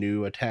many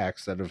new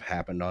attacks that have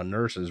happened on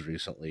nurses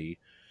recently.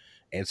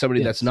 And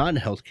somebody that's not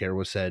in healthcare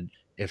was said,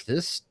 if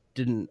this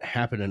didn't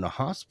happen in a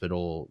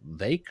hospital,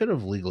 they could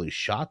have legally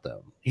shot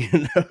them.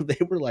 They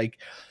were like,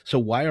 so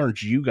why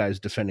aren't you guys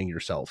defending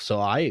yourself? So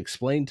I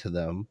explained to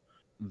them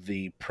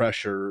the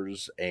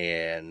pressures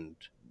and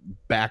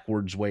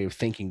backwards way of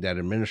thinking that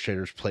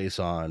administrators place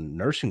on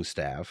nursing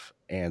staff,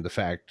 and the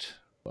fact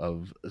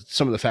of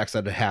some of the facts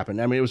that had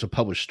happened. I mean, it was a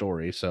published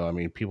story, so I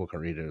mean, people can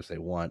read it as they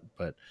want.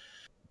 But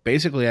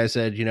basically, I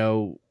said,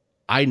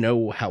 I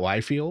know how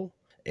I feel,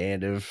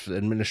 and if the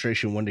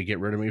administration wanted to get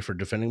rid of me for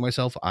defending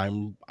myself,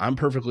 I'm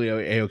perfectly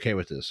okay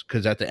with this,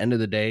 because at the end of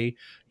the day,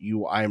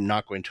 I'm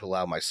not going to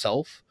allow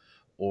myself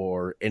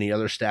or any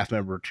other staff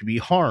member to be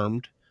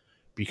harmed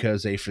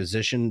because a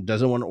physician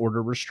doesn't want to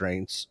order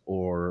restraints,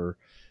 or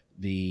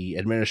the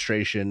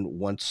administration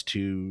wants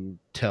to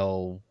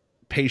tell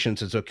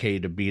patients it's okay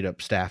to beat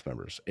up staff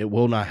members. It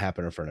will not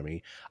happen in front of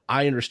me.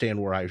 I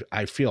understand where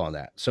I feel on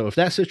that. So if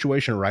that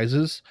situation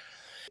arises,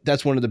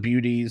 that's one of the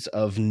beauties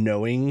of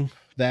knowing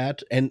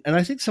that. And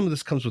I think some of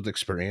this comes with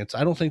experience.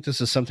 I don't think this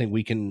is something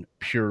we can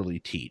purely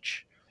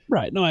teach.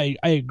 Right. No, I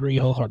agree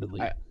wholeheartedly.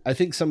 I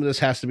think some of this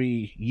has to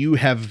be, you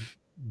have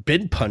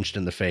been punched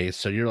in the face,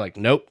 so you're like,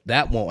 nope,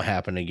 that won't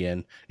happen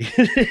again.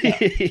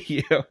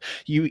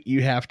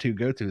 You have to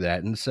go through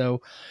that. And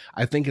so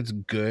I think it's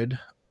good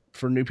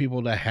for new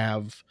people to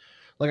have,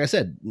 like I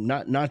said,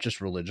 not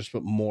just religious,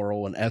 but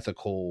moral and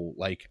ethical.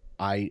 Like,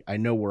 I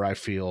know where I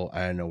feel,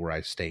 I know where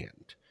I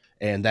stand.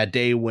 And that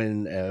day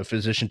when a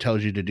physician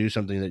tells you to do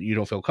something that you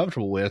don't feel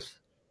comfortable with,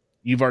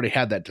 you've already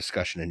had that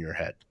discussion in your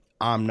head.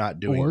 I'm not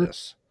doing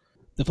this.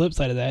 The flip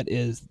side of that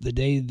is the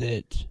day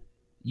that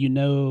you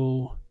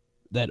know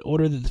that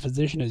order that the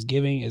physician is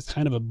giving is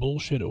kind of a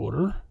bullshit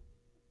order,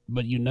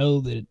 but you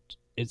know that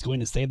it's going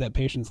to save that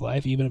patient's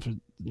life, even if it's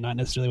not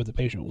necessarily what the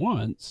patient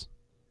wants.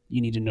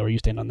 You need to know where you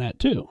stand on that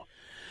too.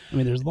 I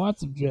mean, there's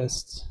lots of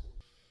just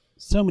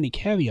so many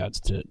caveats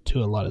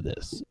to a lot of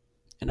this.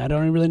 And I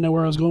don't really know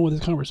where I was going with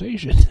this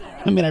conversation.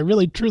 I mean, I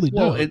really, truly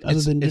don't.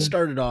 It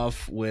started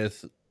off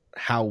with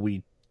how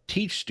we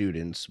teach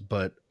students,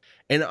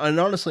 and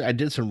honestly, I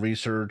did some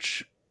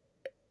research,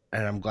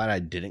 and I'm glad I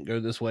didn't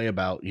go this way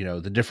about,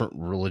 the different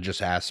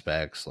religious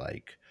aspects.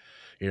 Like,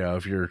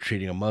 if you're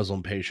treating a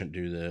Muslim patient,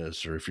 do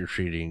this, or if you're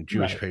treating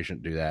Jewish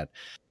patient, do that.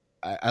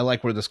 I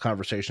like where this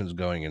conversation is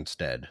going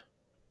instead.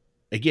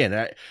 Again,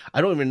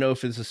 I don't even know if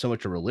this is so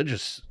much a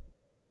religious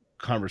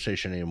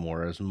conversation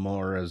anymore, as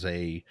more as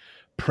a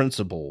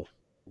principle.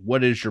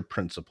 What is your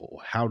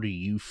principle? How do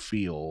you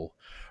feel,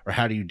 or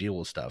how do you deal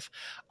with stuff?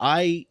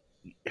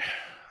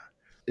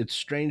 It's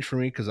strange for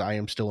me because I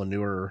am still a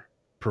newer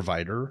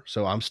provider,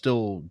 so I'm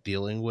still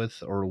dealing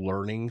with or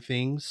learning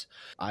things.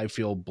 I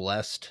feel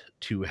blessed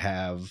to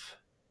have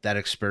that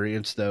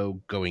experience,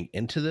 though, going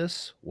into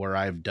this, where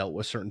I've dealt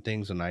with certain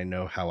things and I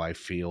know how I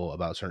feel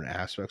about certain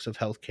aspects of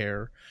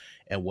healthcare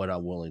and what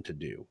I'm willing to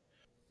do,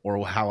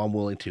 or how I'm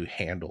willing to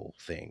handle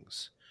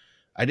things.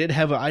 I did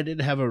have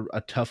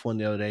a tough one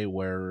the other day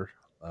where,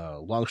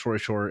 long story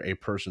short, a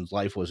person's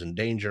life was in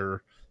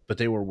danger, but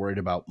they were worried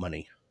about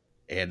money.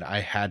 And I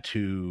had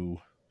to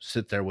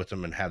sit there with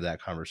them and have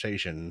that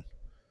conversation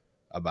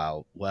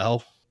about,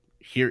 well,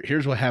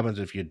 here's what happens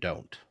if you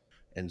don't.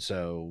 And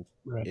so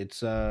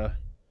it's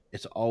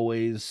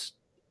always,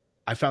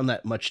 I found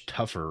that much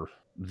tougher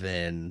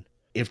than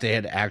if they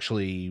had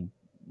actually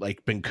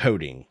been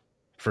coding.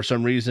 For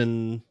some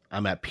reason,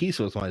 I'm at peace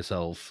with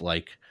myself.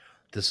 Like,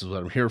 this is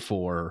what I'm here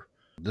for.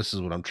 This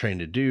is what I'm trained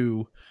to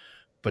do.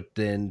 But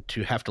then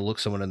to have to look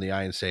someone in the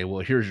eye and say,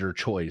 well, here's your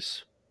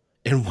choice,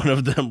 and one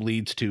of them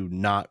leads to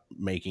not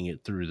making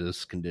it through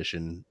this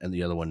condition and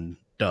the other one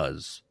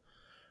does.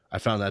 I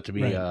found that to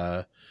be,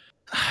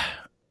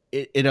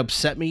 it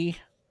upset me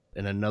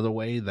in another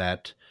way,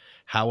 that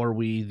how are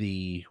we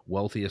the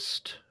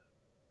wealthiest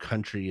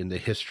country in the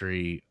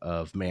history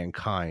of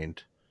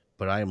mankind,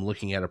 but I am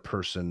looking at a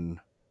person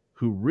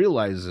who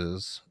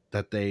realizes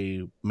that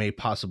they may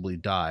possibly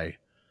die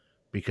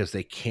because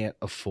they can't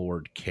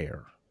afford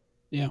care.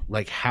 Yeah.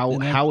 Like,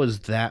 how is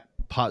that?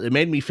 It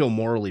made me feel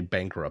morally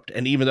bankrupt.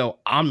 And even though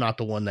I'm not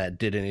the one that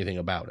did anything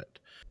about it,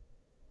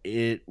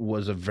 it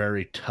was a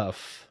very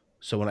tough.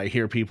 So when I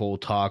hear people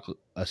talk,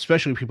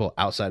 especially people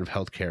outside of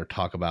healthcare,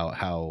 talk about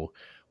how,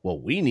 well,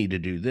 we need to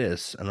do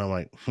this. And I'm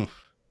like,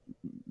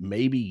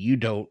 maybe you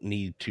don't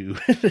need to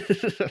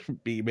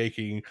be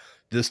making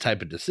this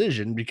type of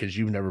decision because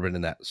you've never been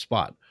in that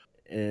spot.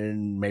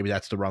 And maybe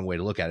that's the wrong way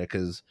to look at it,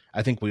 because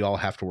I think we all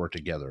have to work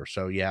together.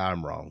 So yeah,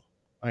 I'm wrong.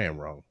 I am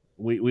wrong.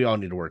 We all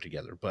need to work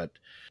together, but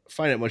I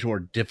find it much more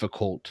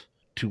difficult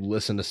to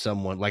listen to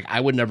someone. Like, I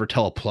would never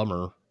tell a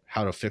plumber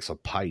how to fix a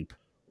pipe.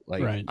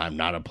 Like, I'm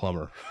not a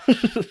plumber.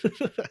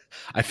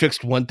 I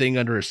fixed one thing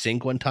under a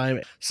sink one time.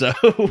 So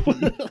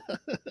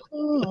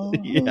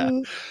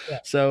yeah.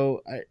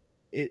 So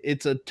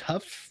it's a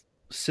tough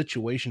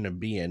situation to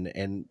be in.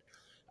 And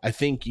I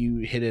think you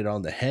hit it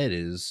on the head,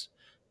 is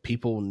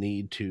people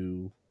need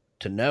to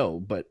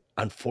know, but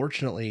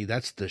unfortunately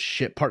that's the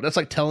shit part. That's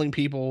like telling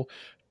people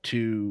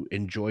to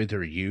enjoy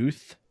their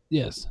youth.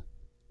 Yes.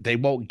 They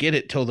won't get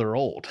it till they're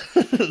old.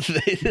 Till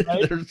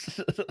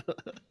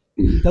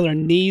their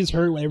knees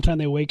hurt every time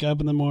they wake up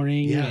in the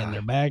morning, and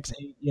their backs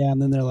ache. Yeah.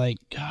 And then they're like,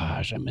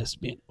 gosh, I miss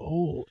being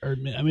old, or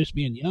I miss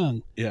being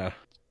young. Yeah.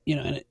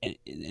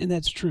 And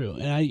that's true.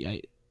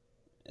 And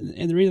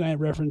and the reason I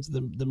referenced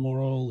the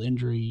moral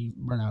injury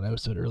burnout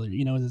episode earlier,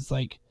 is it's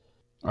like,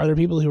 Are there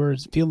people who are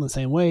feeling the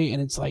same way?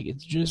 And it's like,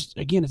 it's just,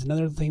 again, it's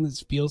another thing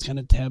that feels kind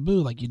of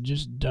taboo. Like, you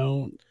just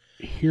don't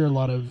hear a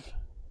lot of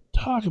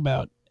talk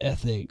about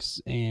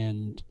ethics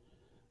and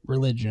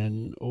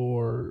religion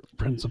or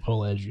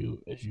principle, as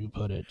you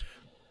put it.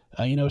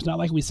 It's not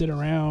like we sit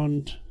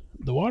around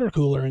the water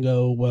cooler and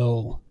go,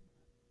 well,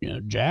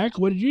 Jack,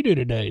 what did you do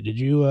today? Did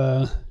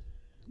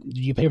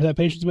you pay for that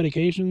patient's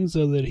medication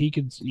so that he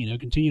could,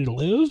 continue to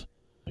live?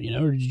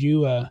 Or did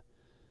you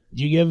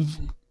give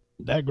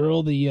that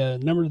girl the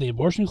number to the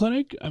abortion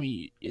clinic? I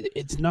mean,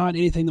 it's not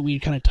anything that we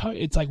kind of talk.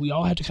 It's like we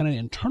all have to kind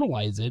of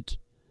internalize it.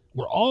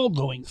 We're all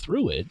going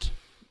through it.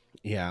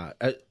 Yeah.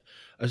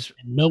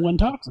 No one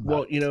talks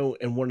about it. Well,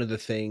 and one of the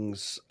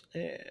things,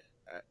 in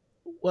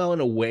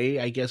a way,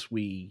 I guess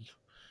we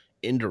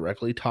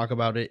indirectly talk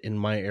about it in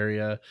my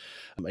area.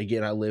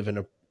 Again, I live in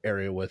an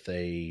area with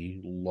a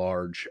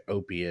large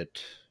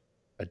opiate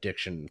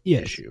addiction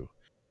issue.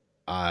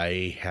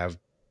 I have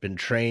been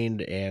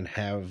trained and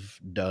have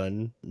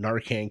done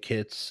Narcan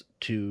kits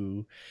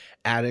to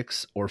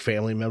addicts or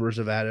family members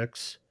of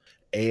addicts.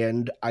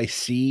 And I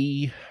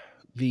see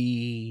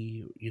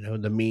the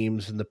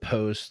memes and the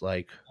posts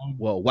like,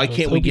 well, why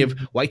can't we give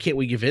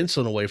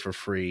insulin away for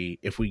free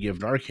if we give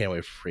Narcan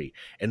away for free?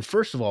 And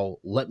first of all,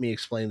 let me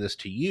explain this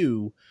to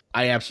you.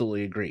 I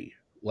absolutely agree.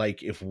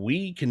 Like, if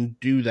we can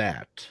do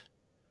that,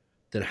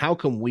 then how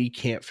come we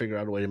can't figure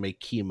out a way to make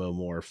chemo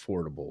more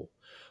affordable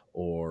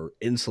or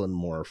insulin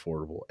more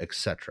affordable,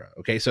 etc.?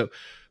 Okay, so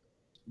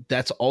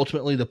that's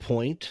ultimately the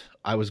point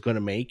I was going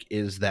to make,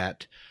 is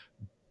that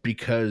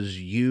because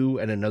you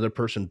and another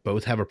person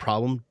both have a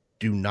problem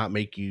does not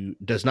make you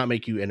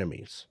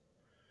enemies.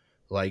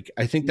 Like,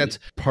 I think that's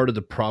part of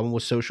the problem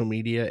with social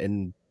media,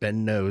 and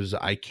Ben knows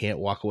I can't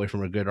walk away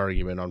from a good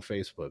argument on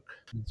Facebook.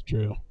 It's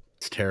true.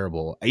 It's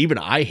terrible. Even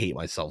I hate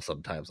myself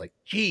sometimes. Like,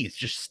 geez,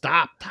 just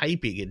stop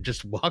typing and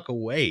just walk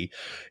away,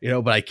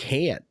 but I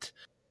can't.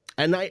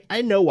 And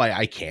I know why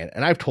I can't.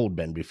 And I've told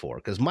Ben before,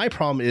 because my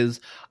problem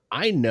is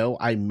I know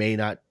I may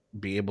not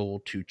be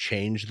able to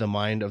change the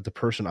mind of the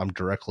person I'm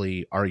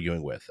directly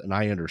arguing with. And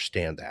I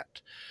understand that.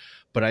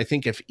 But I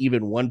think if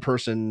even one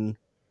person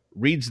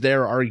reads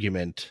their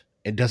argument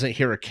and doesn't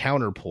hear a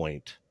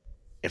counterpoint,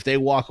 if they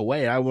walk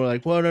away, I will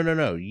like, well,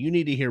 no, you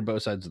need to hear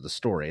both sides of the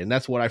story. And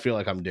that's what I feel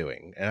like I'm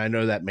doing. And I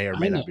know that may or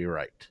may not be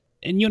right.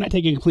 And you and I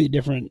take a completely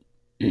different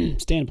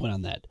standpoint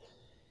on that.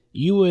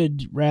 You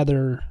would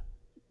rather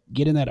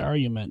get in that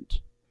argument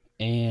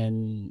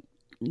and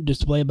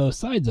display both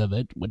sides of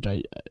it, which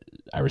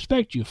I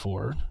respect you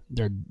for.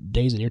 There are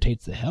days it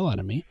irritates the hell out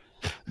of me,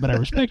 but I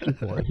respect you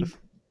for it.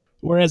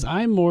 Whereas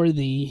I'm more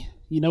the,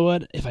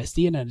 if I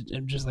see it,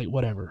 I'm just like,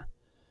 whatever.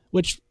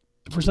 Which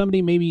for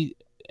somebody maybe,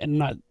 and I'm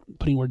not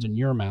putting words in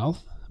your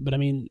mouth, but I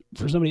mean,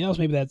 for somebody else,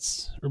 maybe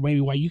that's, or maybe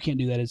why you can't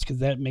do that is because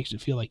that makes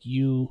it feel like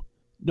you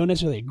don't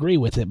necessarily agree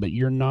with it, but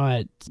you're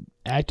not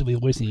actively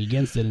voicing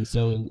against it. And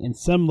so in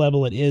some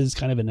level, it is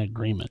kind of an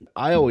agreement.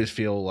 I always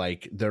feel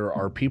like there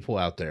are people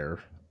out there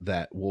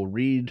that will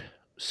read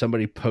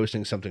somebody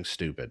posting something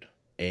stupid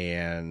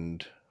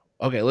and,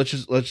 okay, let's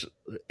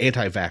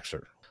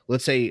anti-vaxxer.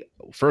 Let's say,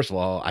 first of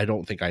all, I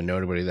don't think I know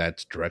anybody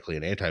that's directly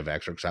an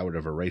anti-vaxxer, because I would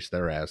have erased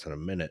their ass in a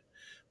minute.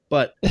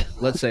 But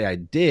let's say I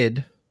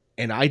did,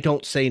 and I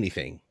don't say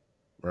anything,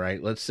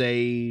 right? Let's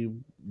say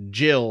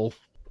Jill,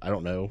 I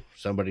don't know,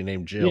 somebody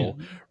named Jill,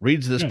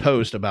 reads this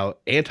post about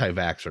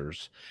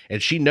anti-vaxxers,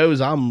 and she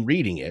knows I'm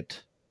reading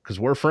it because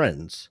we're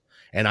friends,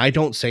 and I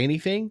don't say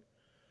anything.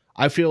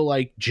 I feel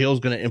like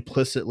Jill's going to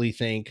implicitly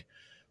think,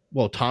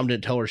 well, Tom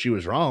didn't tell her she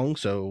was wrong,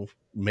 so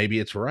maybe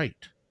it's right.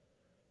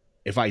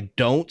 If I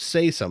don't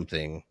say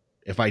something,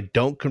 if I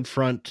don't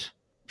confront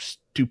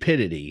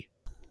stupidity,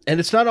 and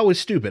it's not always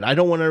stupid. I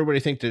don't want everybody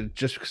to think that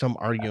just because I'm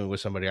arguing with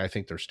somebody, I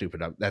think they're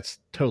stupid. That's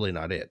totally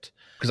not it.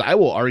 Because I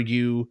will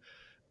argue,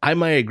 I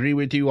might agree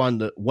with you on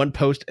the one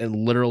post,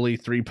 and literally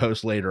 3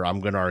 posts later, I'm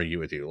going to argue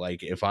with you.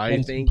 Like, if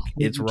I think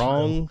it's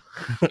wrong,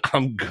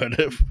 I'm going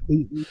to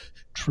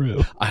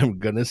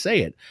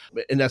say it.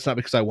 And that's not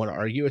because I want to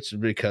argue. It's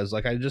because,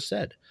 like I just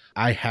said,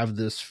 I have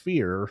this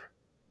fear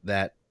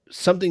that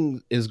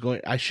something is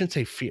going, I shouldn't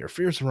say fear.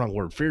 Fear is the wrong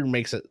word. Fear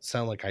makes it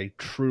sound like I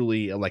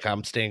truly, like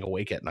I'm staying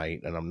awake at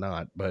night, and I'm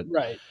not. But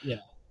right, yeah.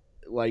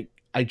 Like,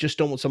 I just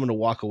don't want someone to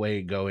walk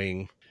away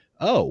going,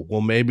 oh,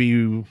 well,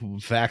 maybe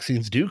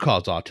vaccines do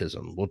cause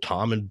autism. Well,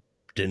 Tom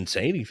didn't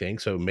say anything,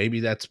 so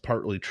maybe that's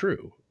partly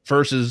true.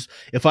 Versus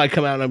if I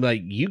come out and I'm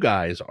like, you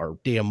guys are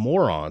damn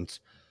morons,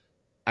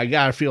 I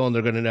got a feeling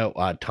they're going to know,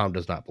 Tom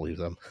does not believe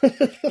them.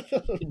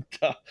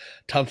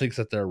 Tom thinks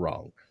that they're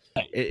wrong.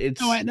 It's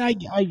no,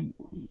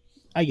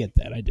 I get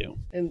that. I do.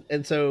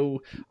 And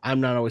so I'm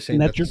not always saying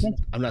that's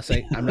I'm not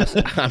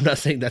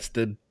saying that's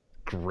the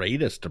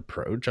greatest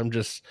approach. I'm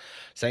just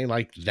saying,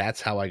 like,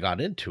 that's how I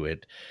got into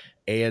it.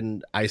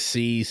 And I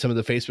see some of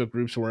the Facebook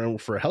groups we're in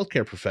for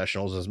healthcare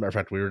professionals. As a matter of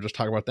fact, we were just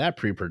talking about that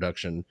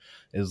pre-production,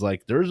 is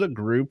like, there's a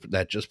group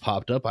that just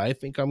popped up. I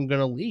think I'm going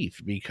to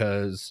leave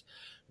because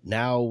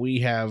now we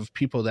have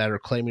people that are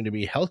claiming to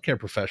be healthcare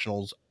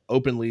professionals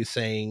openly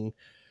saying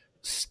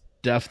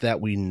stuff that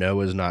we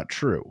know is not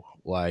true.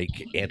 like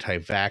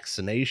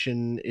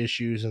anti-vaccination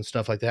issues and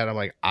stuff like that. I'm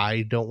like,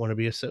 I don't want to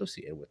be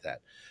associated with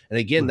that. And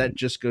again, that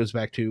just goes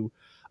back to,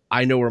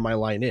 I know where my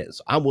line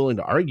is. I'm willing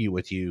to argue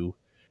with you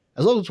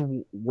as long as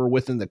we're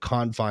within the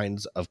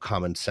confines of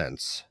common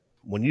sense.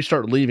 When you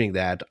start leaving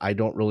that, I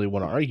don't really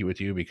want to argue with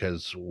you,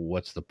 because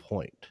what's the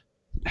point?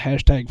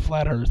 Hashtag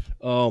flat earth.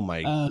 Oh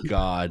my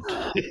God.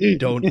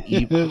 Don't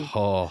even.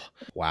 Oh,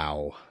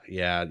 wow.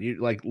 Yeah.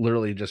 You like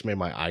literally just made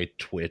my eye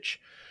twitch.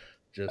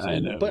 I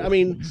know. But I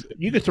mean,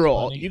 you could throw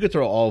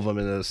all of them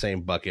into the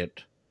same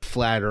bucket.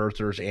 Flat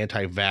earthers,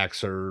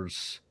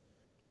 anti-vaxxers.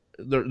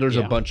 There's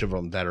a bunch of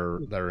them that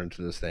are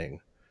into this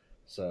thing.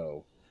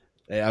 So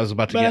I was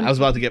about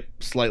to get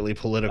slightly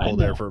political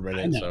there for a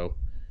minute.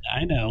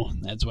 I know.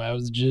 That's why I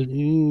was just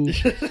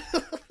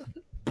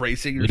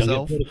bracing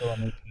yourself.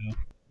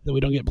 We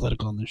don't get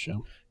political on this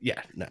show.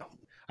 Yeah, no.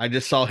 I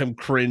just saw him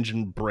cringe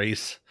and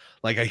brace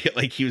like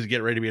he was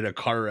getting ready to be in a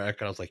car wreck,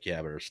 and I was like, yeah,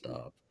 I better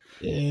stop.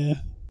 Yeah.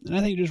 And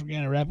I think just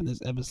kind of wrapping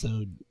this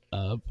episode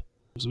up.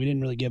 So we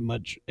didn't really get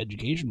much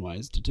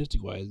education-wise,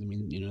 statistic-wise. I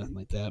mean, nothing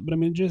like that. But I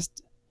mean,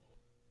 just,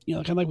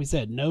 kind of like we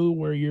said, know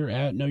where you're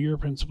at, know your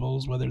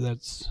principles, whether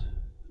that's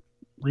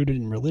rooted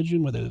in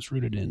religion, whether that's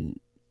rooted in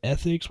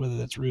ethics, whether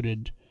that's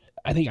rooted,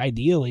 I think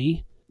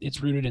ideally,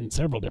 it's rooted in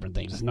several different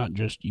things. It's not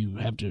just you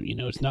have to,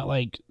 it's not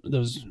like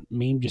those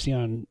memes you see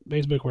on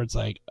Facebook where it's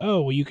like,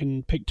 oh, well, you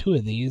can pick 2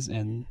 of these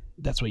and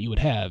that's what you would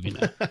have,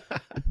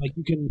 like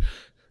you can.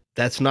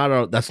 That's not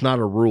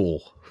a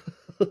rule.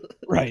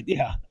 Right.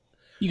 Yeah.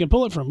 You can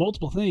pull it from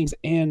multiple things,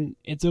 and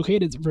it's okay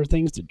for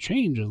things to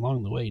change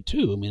along the way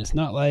too. I mean, it's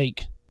not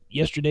like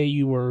yesterday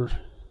you were,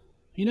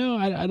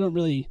 I don't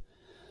really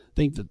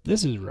think that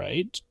this is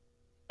right.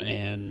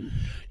 And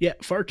yeah,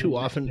 far too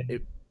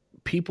often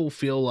people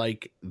feel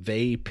like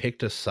they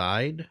picked a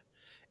side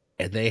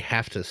and they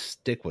have to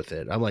stick with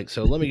it. I'm like,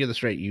 so let me get this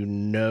straight.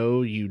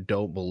 You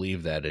don't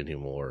believe that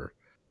anymore,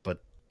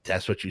 but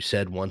that's what you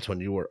said once when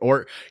you were.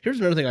 Or here's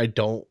another thing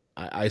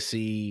I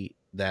see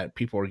that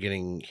people are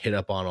getting hit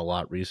up on a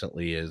lot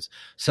recently is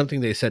something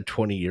they said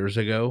 20 years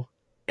ago.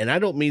 And I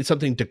don't mean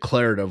something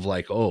declarative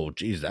like, oh,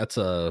 geez, that's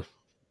a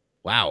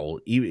wow.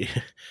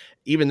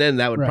 Even then,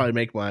 that would probably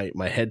make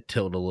my head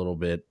tilt a little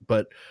bit.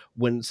 But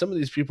when some of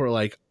these people are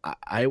like,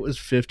 I was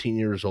 15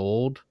 years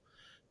old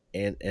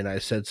and I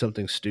said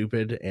something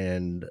stupid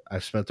and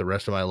I've spent the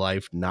rest of my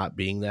life not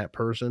being that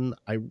person,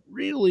 I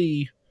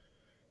really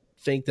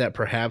think that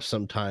perhaps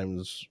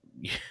sometimes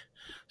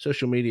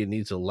social media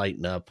needs to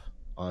lighten up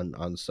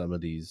on some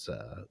of these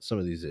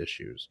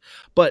issues.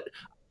 But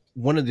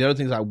one of the other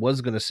things I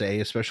was going to say,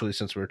 especially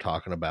since we're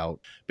talking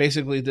about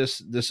basically this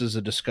is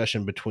a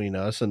discussion between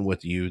us and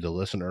with you, the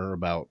listener,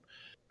 about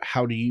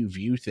how do you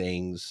view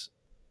things,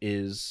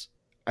 is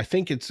I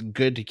think it's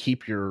good to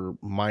keep your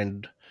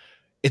mind.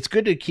 It's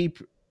good to keep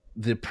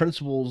the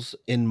principles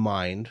in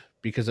mind,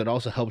 because it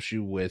also helps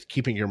you with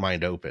keeping your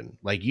mind open.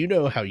 Like,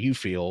 how you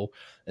feel,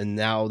 and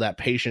now that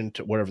patient,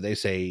 whatever they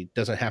say,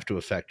 doesn't have to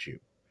affect you.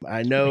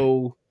 I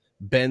know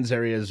Ben's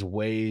area is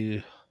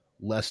way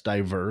less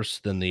diverse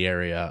than the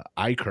area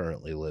I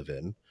currently live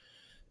in,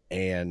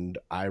 and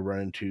I run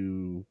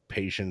into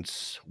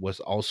patients with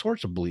all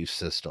sorts of belief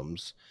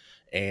systems,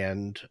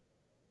 and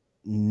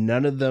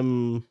none of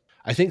them,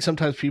 I think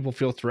sometimes people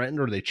feel threatened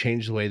or they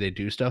change the way they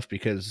do stuff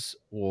because,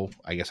 well,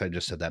 I guess I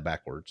just said that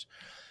backwards,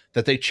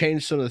 that they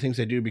change some of the things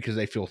they do because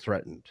they feel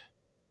threatened.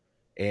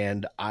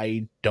 And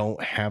I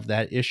don't have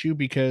that issue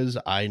because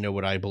I know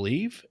what I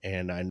believe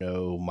and I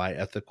know my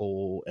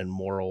ethical and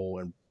moral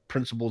and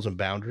principles and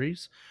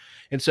boundaries.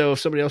 And so if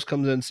somebody else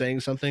comes in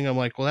saying something, I'm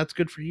like, well, that's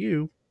good for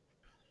you.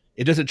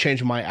 It doesn't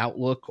change my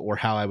outlook or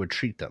how I would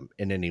treat them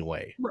in any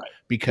way. Right.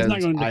 Because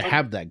I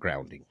have that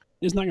grounding.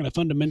 It's not going to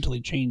fundamentally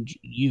change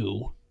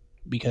you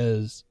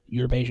because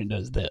your patient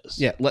does this.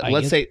 Yeah.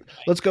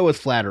 Let's go with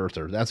flat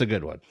earther. That's a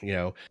good one,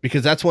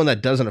 because that's one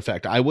that doesn't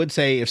affect. I would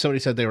say if somebody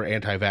said they were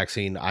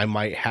anti-vaccine, I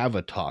might have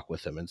a talk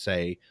with them and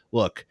say,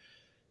 look,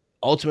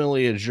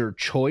 ultimately it's your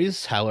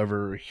choice.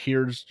 However,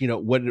 here's,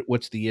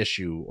 what's the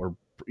issue, or,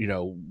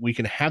 we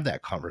can have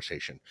that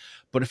conversation.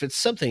 But if it's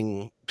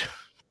something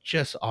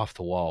just off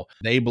the wall,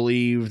 they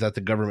believe that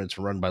the government's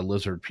run by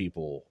lizard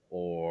people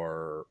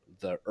or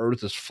the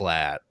earth is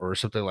flat or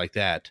something like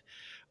that,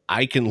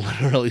 I can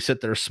literally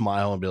sit there,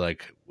 smile, and be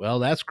like, well,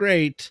 that's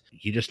great.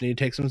 You just need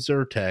to take some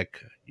Zyrtec.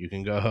 You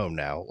can go home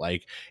now.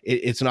 Like,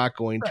 it's not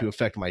going to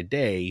affect my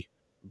day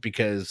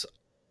because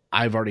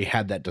I've already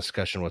had that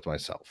discussion with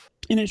myself.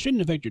 And it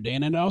shouldn't affect your day.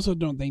 And I also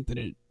don't think that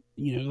it,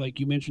 like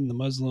you mentioned the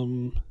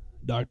Muslim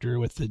doctor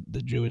with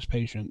the Jewish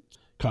patient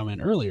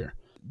comment earlier.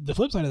 The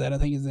flip side of that, I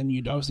think, is then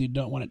you obviously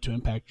don't want it to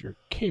impact your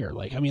care.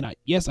 Like, I mean,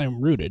 yes,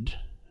 I'm rooted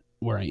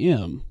where I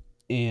am.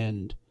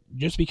 And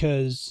just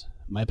because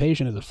my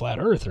patient is a flat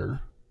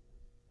earther,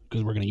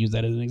 because we're going to use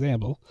that as an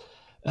example,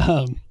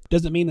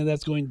 doesn't mean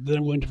that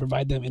I'm going to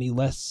provide them any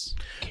less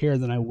care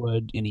than I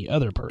would any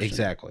other person.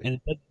 Exactly. And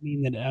it doesn't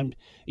mean that I'm,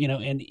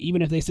 and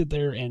even if they sit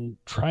there and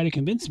try to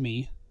convince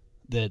me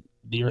that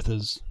the earth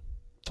is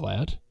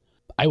flat,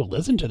 I will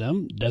listen to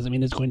them. Doesn't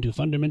mean it's going to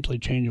fundamentally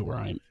change where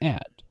I'm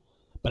at.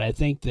 But I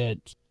think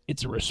that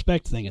it's a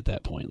respect thing at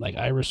that point. Like,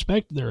 I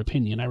respect their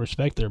opinion, I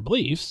respect their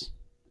beliefs,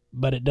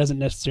 but it doesn't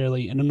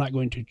necessarily, and I'm not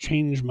going to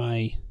change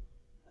my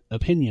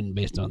opinion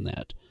based on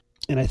that.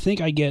 And I think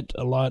I get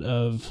a lot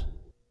of,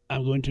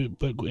 I'm going to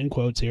put in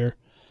quotes here,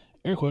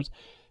 air quotes,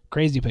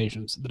 crazy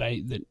patients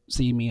that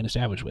see me and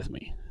establish with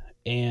me.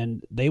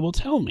 And they will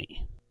tell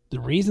me, the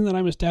reason that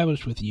I'm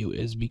established with you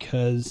is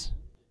because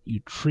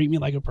you treat me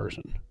like a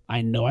person.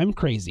 I know I'm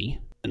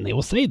crazy, and they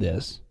will say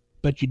this,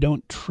 but you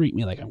don't treat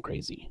me like I'm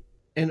crazy.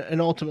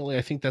 And ultimately,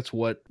 I think that's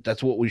what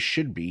we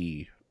should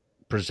be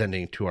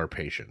presenting to our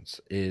patients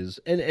is,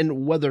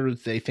 and whether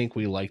they think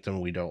we like them,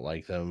 we don't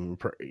like them,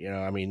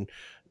 I mean,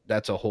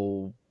 that's a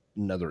whole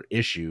another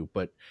issue,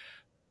 but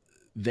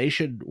they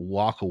should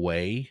walk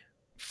away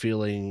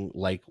feeling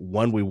like,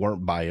 one, we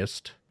weren't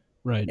biased,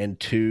 right, and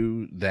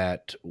two,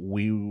 that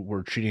we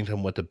were treating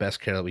them with the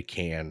best care that we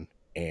can,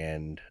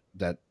 and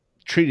that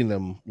treating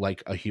them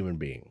like a human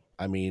being.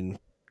 I mean,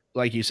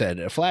 like you said,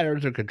 a flat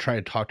earther could try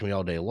to talk to me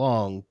all day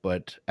long,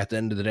 but at the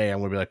end of the day, I'm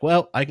going to be like,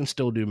 well, I can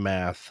still do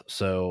math.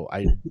 So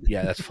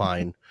yeah, that's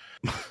fine.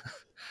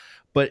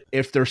 But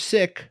if they're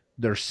sick,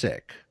 they're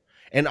sick.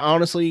 And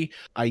honestly,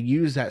 I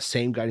use that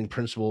same guiding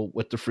principle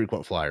with the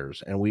frequent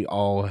flyers, and we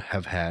all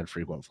have had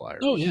frequent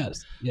flyers. Oh,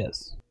 yes,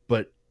 yes.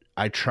 But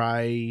I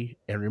try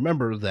and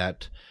remember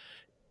that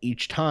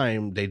each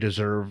time they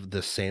deserve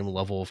the same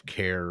level of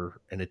care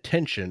and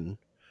attention,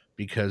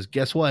 because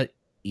guess what?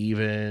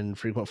 Even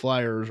frequent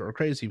flyers or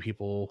crazy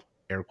people,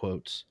 air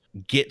quotes,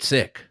 get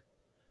sick.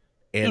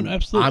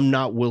 And I'm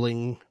not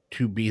willing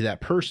to be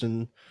that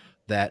person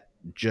that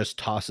just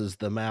tosses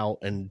them out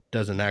and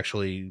doesn't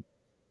actually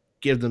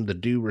give them the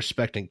due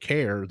respect and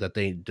care that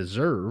they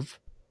deserve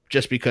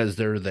just because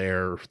they're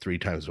there 3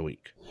 times a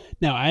week.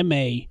 Now, I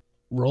may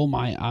roll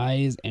my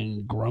eyes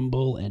and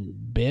grumble and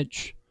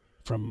bitch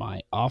from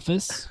my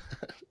office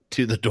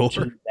to the door.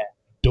 To that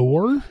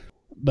door,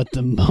 but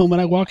the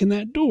moment I walk in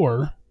that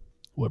door,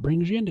 what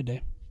brings you in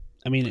today?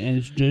 I mean, and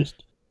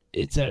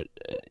it's a,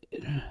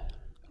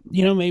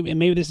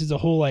 maybe this is a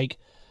whole like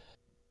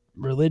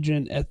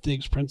religion,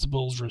 ethics,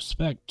 principles,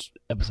 respect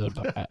episode.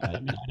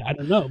 I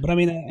don't know, but I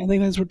mean, I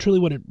think that's truly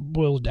what it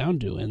boils down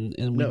to,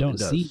 and we don't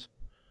see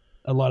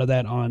a lot of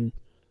that on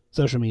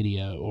social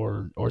media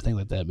or things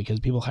like that, because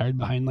people hide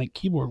behind like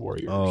keyboard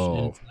warriors. Oh,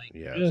 and it's like,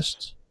 yes.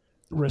 Just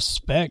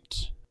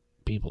respect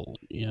people.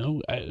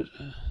 I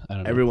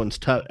don't know. Everyone's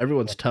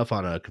tough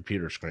on a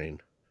computer screen.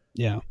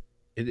 Yeah.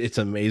 It's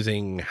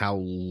amazing how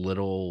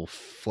little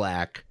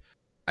flack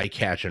I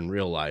catch in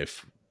real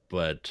life,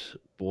 but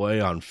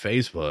boy, on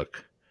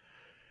Facebook,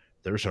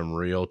 there's some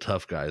real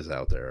tough guys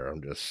out there.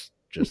 I'm just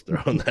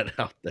throwing that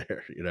out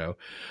there,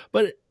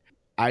 But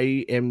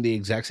I am the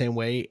exact same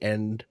way,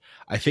 and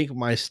I think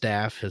my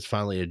staff has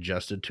finally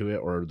adjusted to it,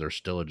 or they're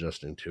still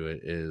adjusting to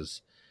it.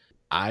 Is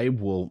I'm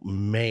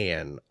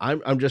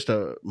just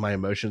my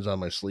emotions on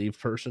my sleeve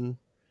person.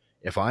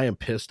 If I am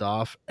pissed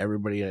off,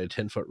 everybody in a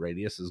 10-foot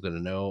radius is going to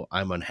know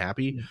I'm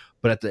unhappy. Yeah.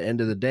 But at the end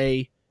of the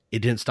day, it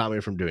didn't stop me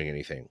from doing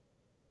anything.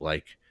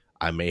 Like,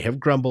 I may have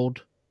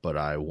grumbled, but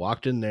I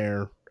walked in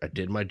there, I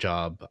did my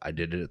job, I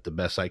did it the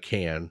best I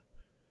can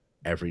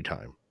every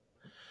time.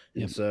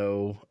 Yep. And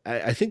so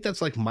I think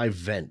that's like my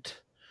vent.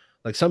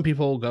 Like, some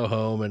people go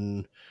home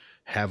and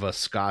have a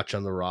scotch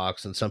on the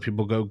rocks, and some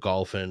people go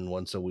golfing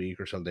once a week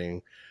or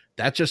something.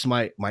 That's just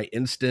my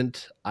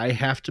instant. I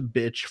have to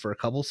bitch for a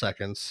couple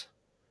seconds,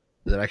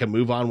 then I can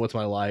move on with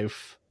my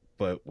life.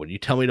 But when you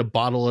tell me to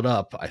bottle it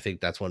up, I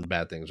think that's when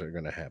bad things are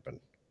going to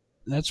happen.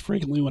 That's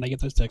frequently when I get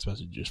those text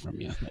messages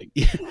from you. Like,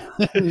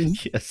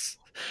 yes.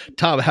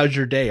 Tom, how's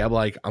your day? I'm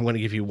like, I'm going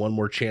to give you one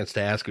more chance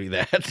to ask me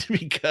that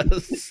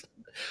because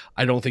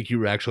I don't think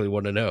you actually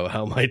want to know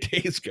how my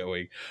day is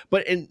going.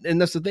 But, and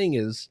that's the thing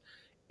is,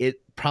 it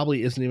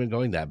probably isn't even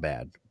going that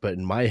bad. But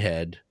in my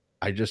head,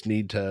 I just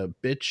need to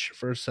bitch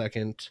for a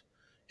second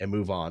and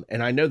move on.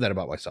 And I know that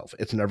about myself.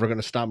 It's never going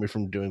to stop me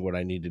from doing what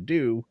I need to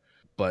do,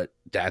 but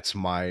that's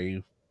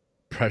my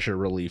pressure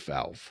relief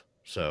valve.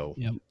 So,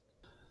 yep.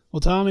 Well,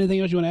 Tom, anything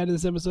else you want to add to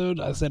this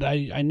episode? I said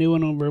I knew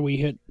whenever we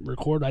hit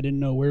record, I didn't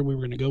know where we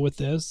were going to go with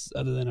this,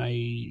 other than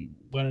I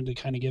wanted to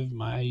kind of give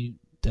my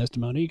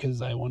testimony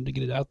because I wanted to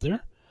get it out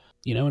there,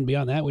 and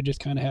beyond that, we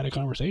just kind of had a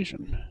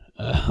conversation.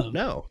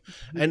 No,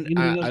 and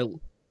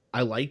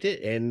I liked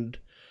it, and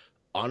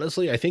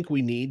honestly, I think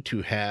we need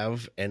to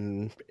have,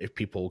 and if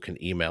people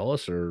can email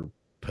us or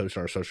post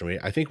on our social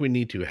media, I think we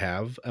need to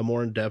have a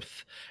more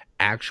in-depth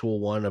actual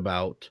one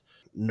about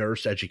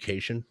nurse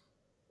education,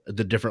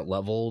 the different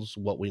levels,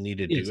 what we need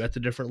to do at the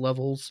different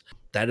levels.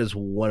 That is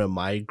one of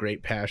my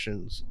great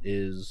passions,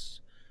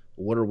 is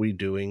what are we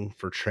doing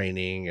for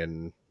training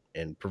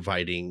and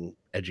providing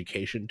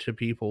education to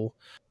people.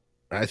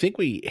 I think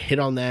we hit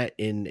on that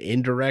in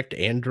indirect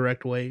and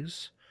direct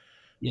ways.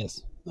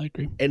 Yes, I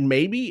agree.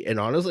 And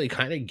honestly, it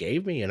kind of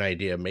gave me an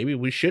idea. Maybe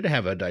we should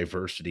have a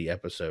diversity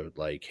episode.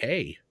 Like,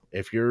 hey,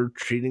 if you're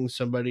treating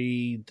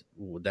somebody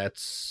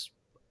that's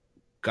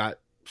got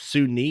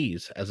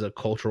Sunnis as a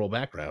cultural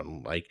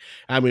background. Like,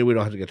 I mean, we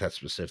don't have to get that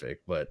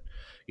specific, but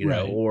you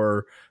know, Right.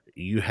 or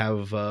you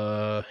have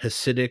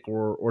Hasidic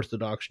or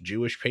Orthodox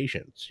Jewish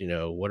patients. You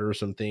know, what are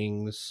some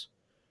things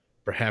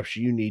perhaps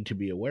you need to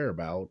be aware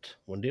about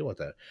when dealing with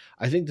that?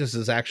 I think this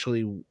is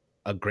actually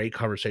a great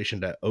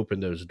conversation to open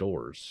those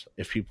doors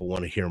if people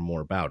want to hear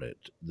more about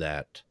it.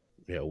 That,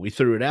 you know, we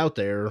threw it out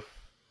there,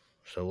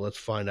 so let's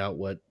find out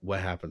what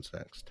happens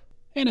next.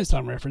 And as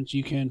Tom referenced,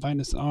 you can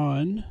find us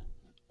on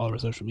all of our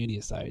social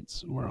media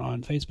sites. We're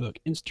on Facebook,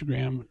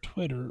 Instagram,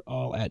 Twitter,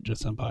 all at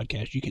Just Some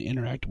Podcast. You can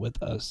interact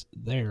with us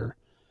there.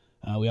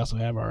 We also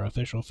have our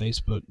official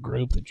Facebook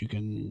group that you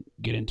can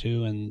get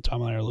into, and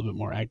Tom and I are a little bit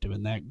more active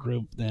in that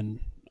group than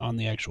on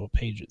the actual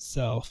page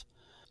itself.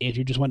 If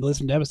you just want to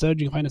listen to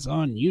episodes, you can find us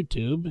on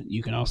YouTube.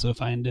 You can also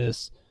find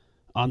us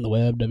on the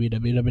web,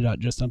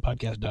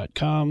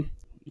 www.justsomepodcast.com. You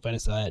can find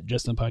us at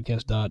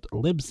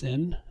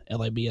justsomepodcast.libsyn,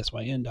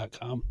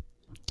 libsyn.com.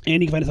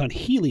 And you can find us on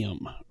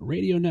Helium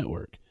Radio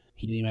Network,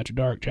 Helium After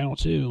Dark, Channel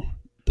 2,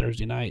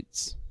 Thursday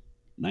nights,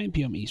 9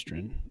 p.m.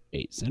 Eastern,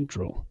 8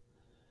 Central.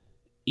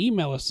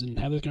 Email us and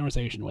have this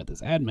conversation with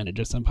us,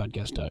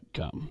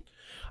 admin@justsomepodcast.com.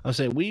 I'll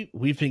say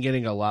we've been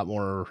getting a lot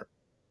more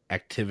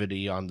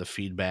activity on the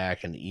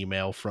feedback and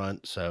email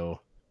front,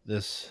 so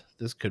this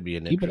could be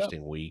an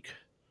interesting week.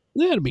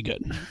 That'll be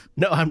good.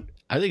 No,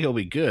 I think it'll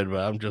be good,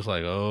 but I'm just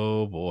like,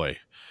 oh boy,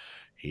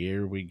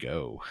 here we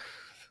go.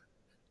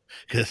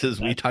 Because as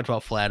we talked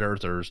about flat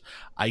earthers,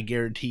 I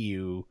guarantee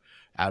you,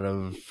 out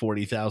of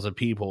 40,000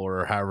 people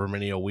or however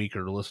many a week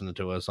are listening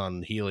to us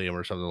on Helium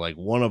or something, like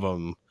one of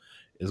them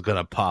is going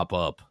to pop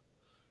up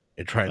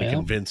and trying to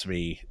convince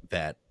me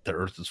that the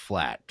earth is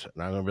flat.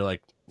 And I'm going to be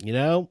like, you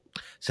know,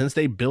 since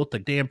they built the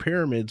damn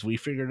pyramids, we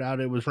figured out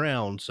it was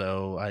round.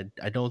 So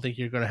I don't think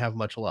you're going to have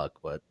much luck,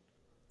 but.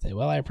 Say,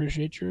 well, I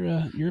appreciate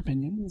your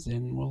opinions,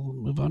 and we'll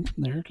move on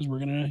from there because we're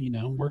going to, you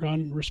know, work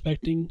on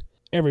respecting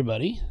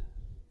everybody.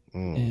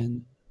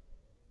 And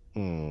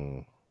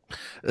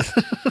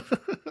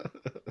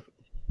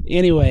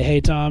anyway,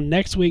 hey, Tom,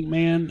 next week,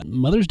 man,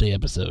 Mother's Day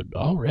episode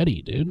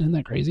already, dude. Isn't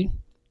that crazy?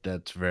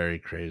 That's very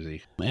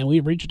crazy. And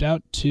we've reached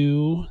out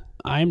to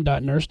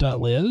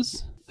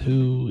I'm.nurse.liz,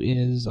 who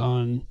is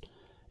on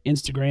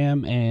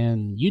Instagram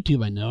and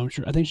YouTube,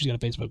 I think she's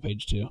got a Facebook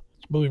page too.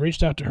 But we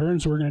reached out to her,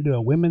 and so we're going to do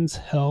a women's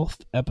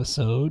health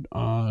episode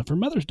for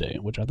Mother's Day,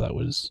 which I thought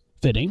was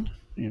fitting.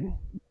 You know.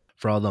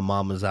 For all the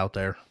mamas out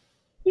there.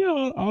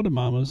 Yeah, all the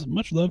mamas.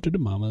 Much love to the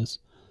mamas.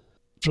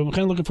 So I'm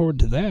kind of looking forward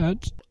to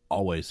that.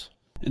 Always.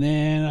 And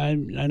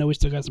then I know we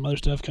still got some other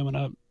stuff coming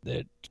up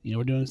that, you know,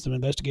 we're doing some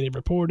investigative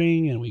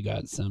reporting, and we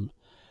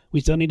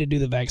still need to do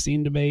the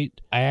vaccine debate.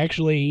 I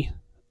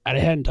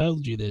hadn't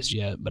told you this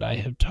yet, but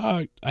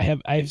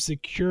I've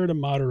secured a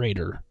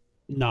moderator,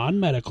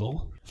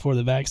 non-medical, for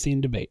the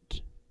vaccine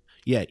debate.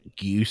 Yeah,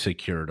 you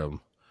secured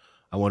him.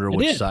 I wonder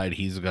which side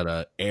he's going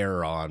to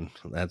err on.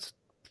 That's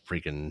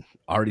freaking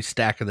already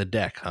stacking the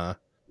deck, huh?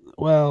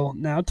 Well,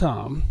 now,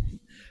 Tom,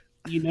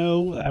 you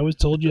know, I was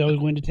told you I was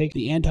going to take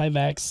the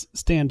anti-vax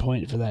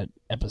standpoint for that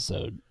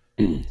episode.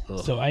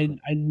 So I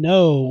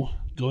know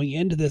going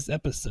into this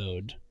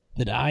episode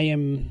that I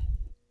am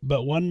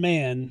but one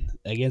man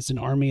against an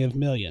army of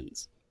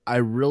millions. I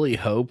really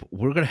hope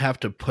we're going to have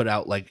to put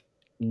out like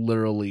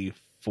literally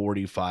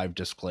 45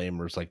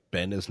 disclaimers. Like,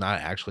 Ben is not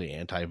actually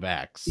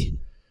anti-vax.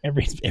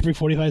 Every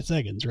 45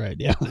 seconds, right?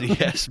 Yeah.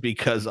 Yes,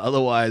 because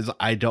otherwise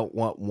I don't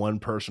want one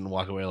person to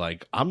walk away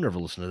like, I'm never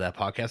listening to that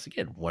podcast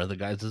again. One of the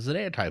guys is an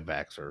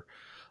anti-vaxxer.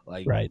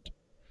 Like, right.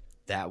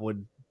 That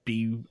would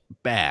be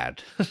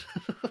bad.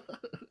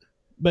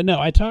 But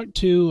no, I talked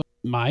to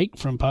Mike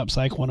from Pop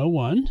Psych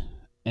 101,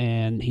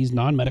 and he's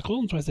non-medical.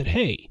 And so I said,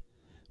 hey,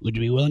 would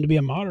you be willing to be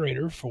a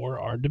moderator for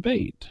our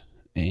debate?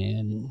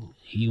 And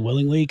he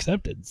willingly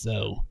accepted.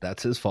 So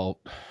that's his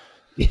fault.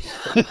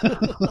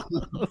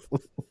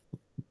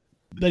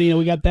 But, you know,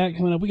 we got that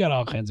coming up. We got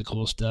all kinds of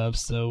cool stuff.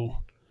 So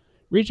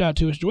reach out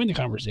to us. Join the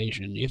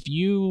conversation. If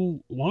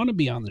you want to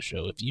be on the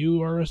show, if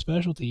you are a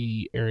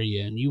specialty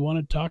area and you want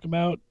to talk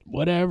about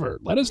whatever,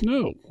 let us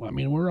know. I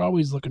mean, we're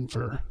always looking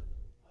for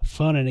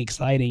fun and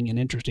exciting and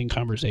interesting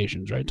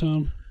conversations. Right,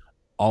 Tom?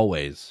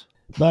 Always.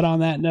 But on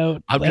that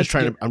note, I'm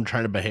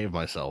trying to behave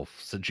myself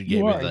since you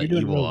gave me that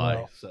evil eye.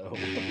 Well. So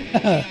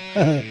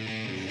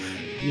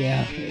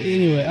yeah.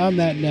 Anyway, on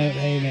that note,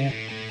 hey, man,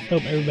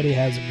 hope everybody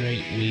has a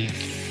great week.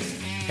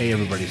 Hey,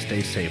 everybody,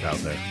 stay safe out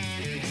there.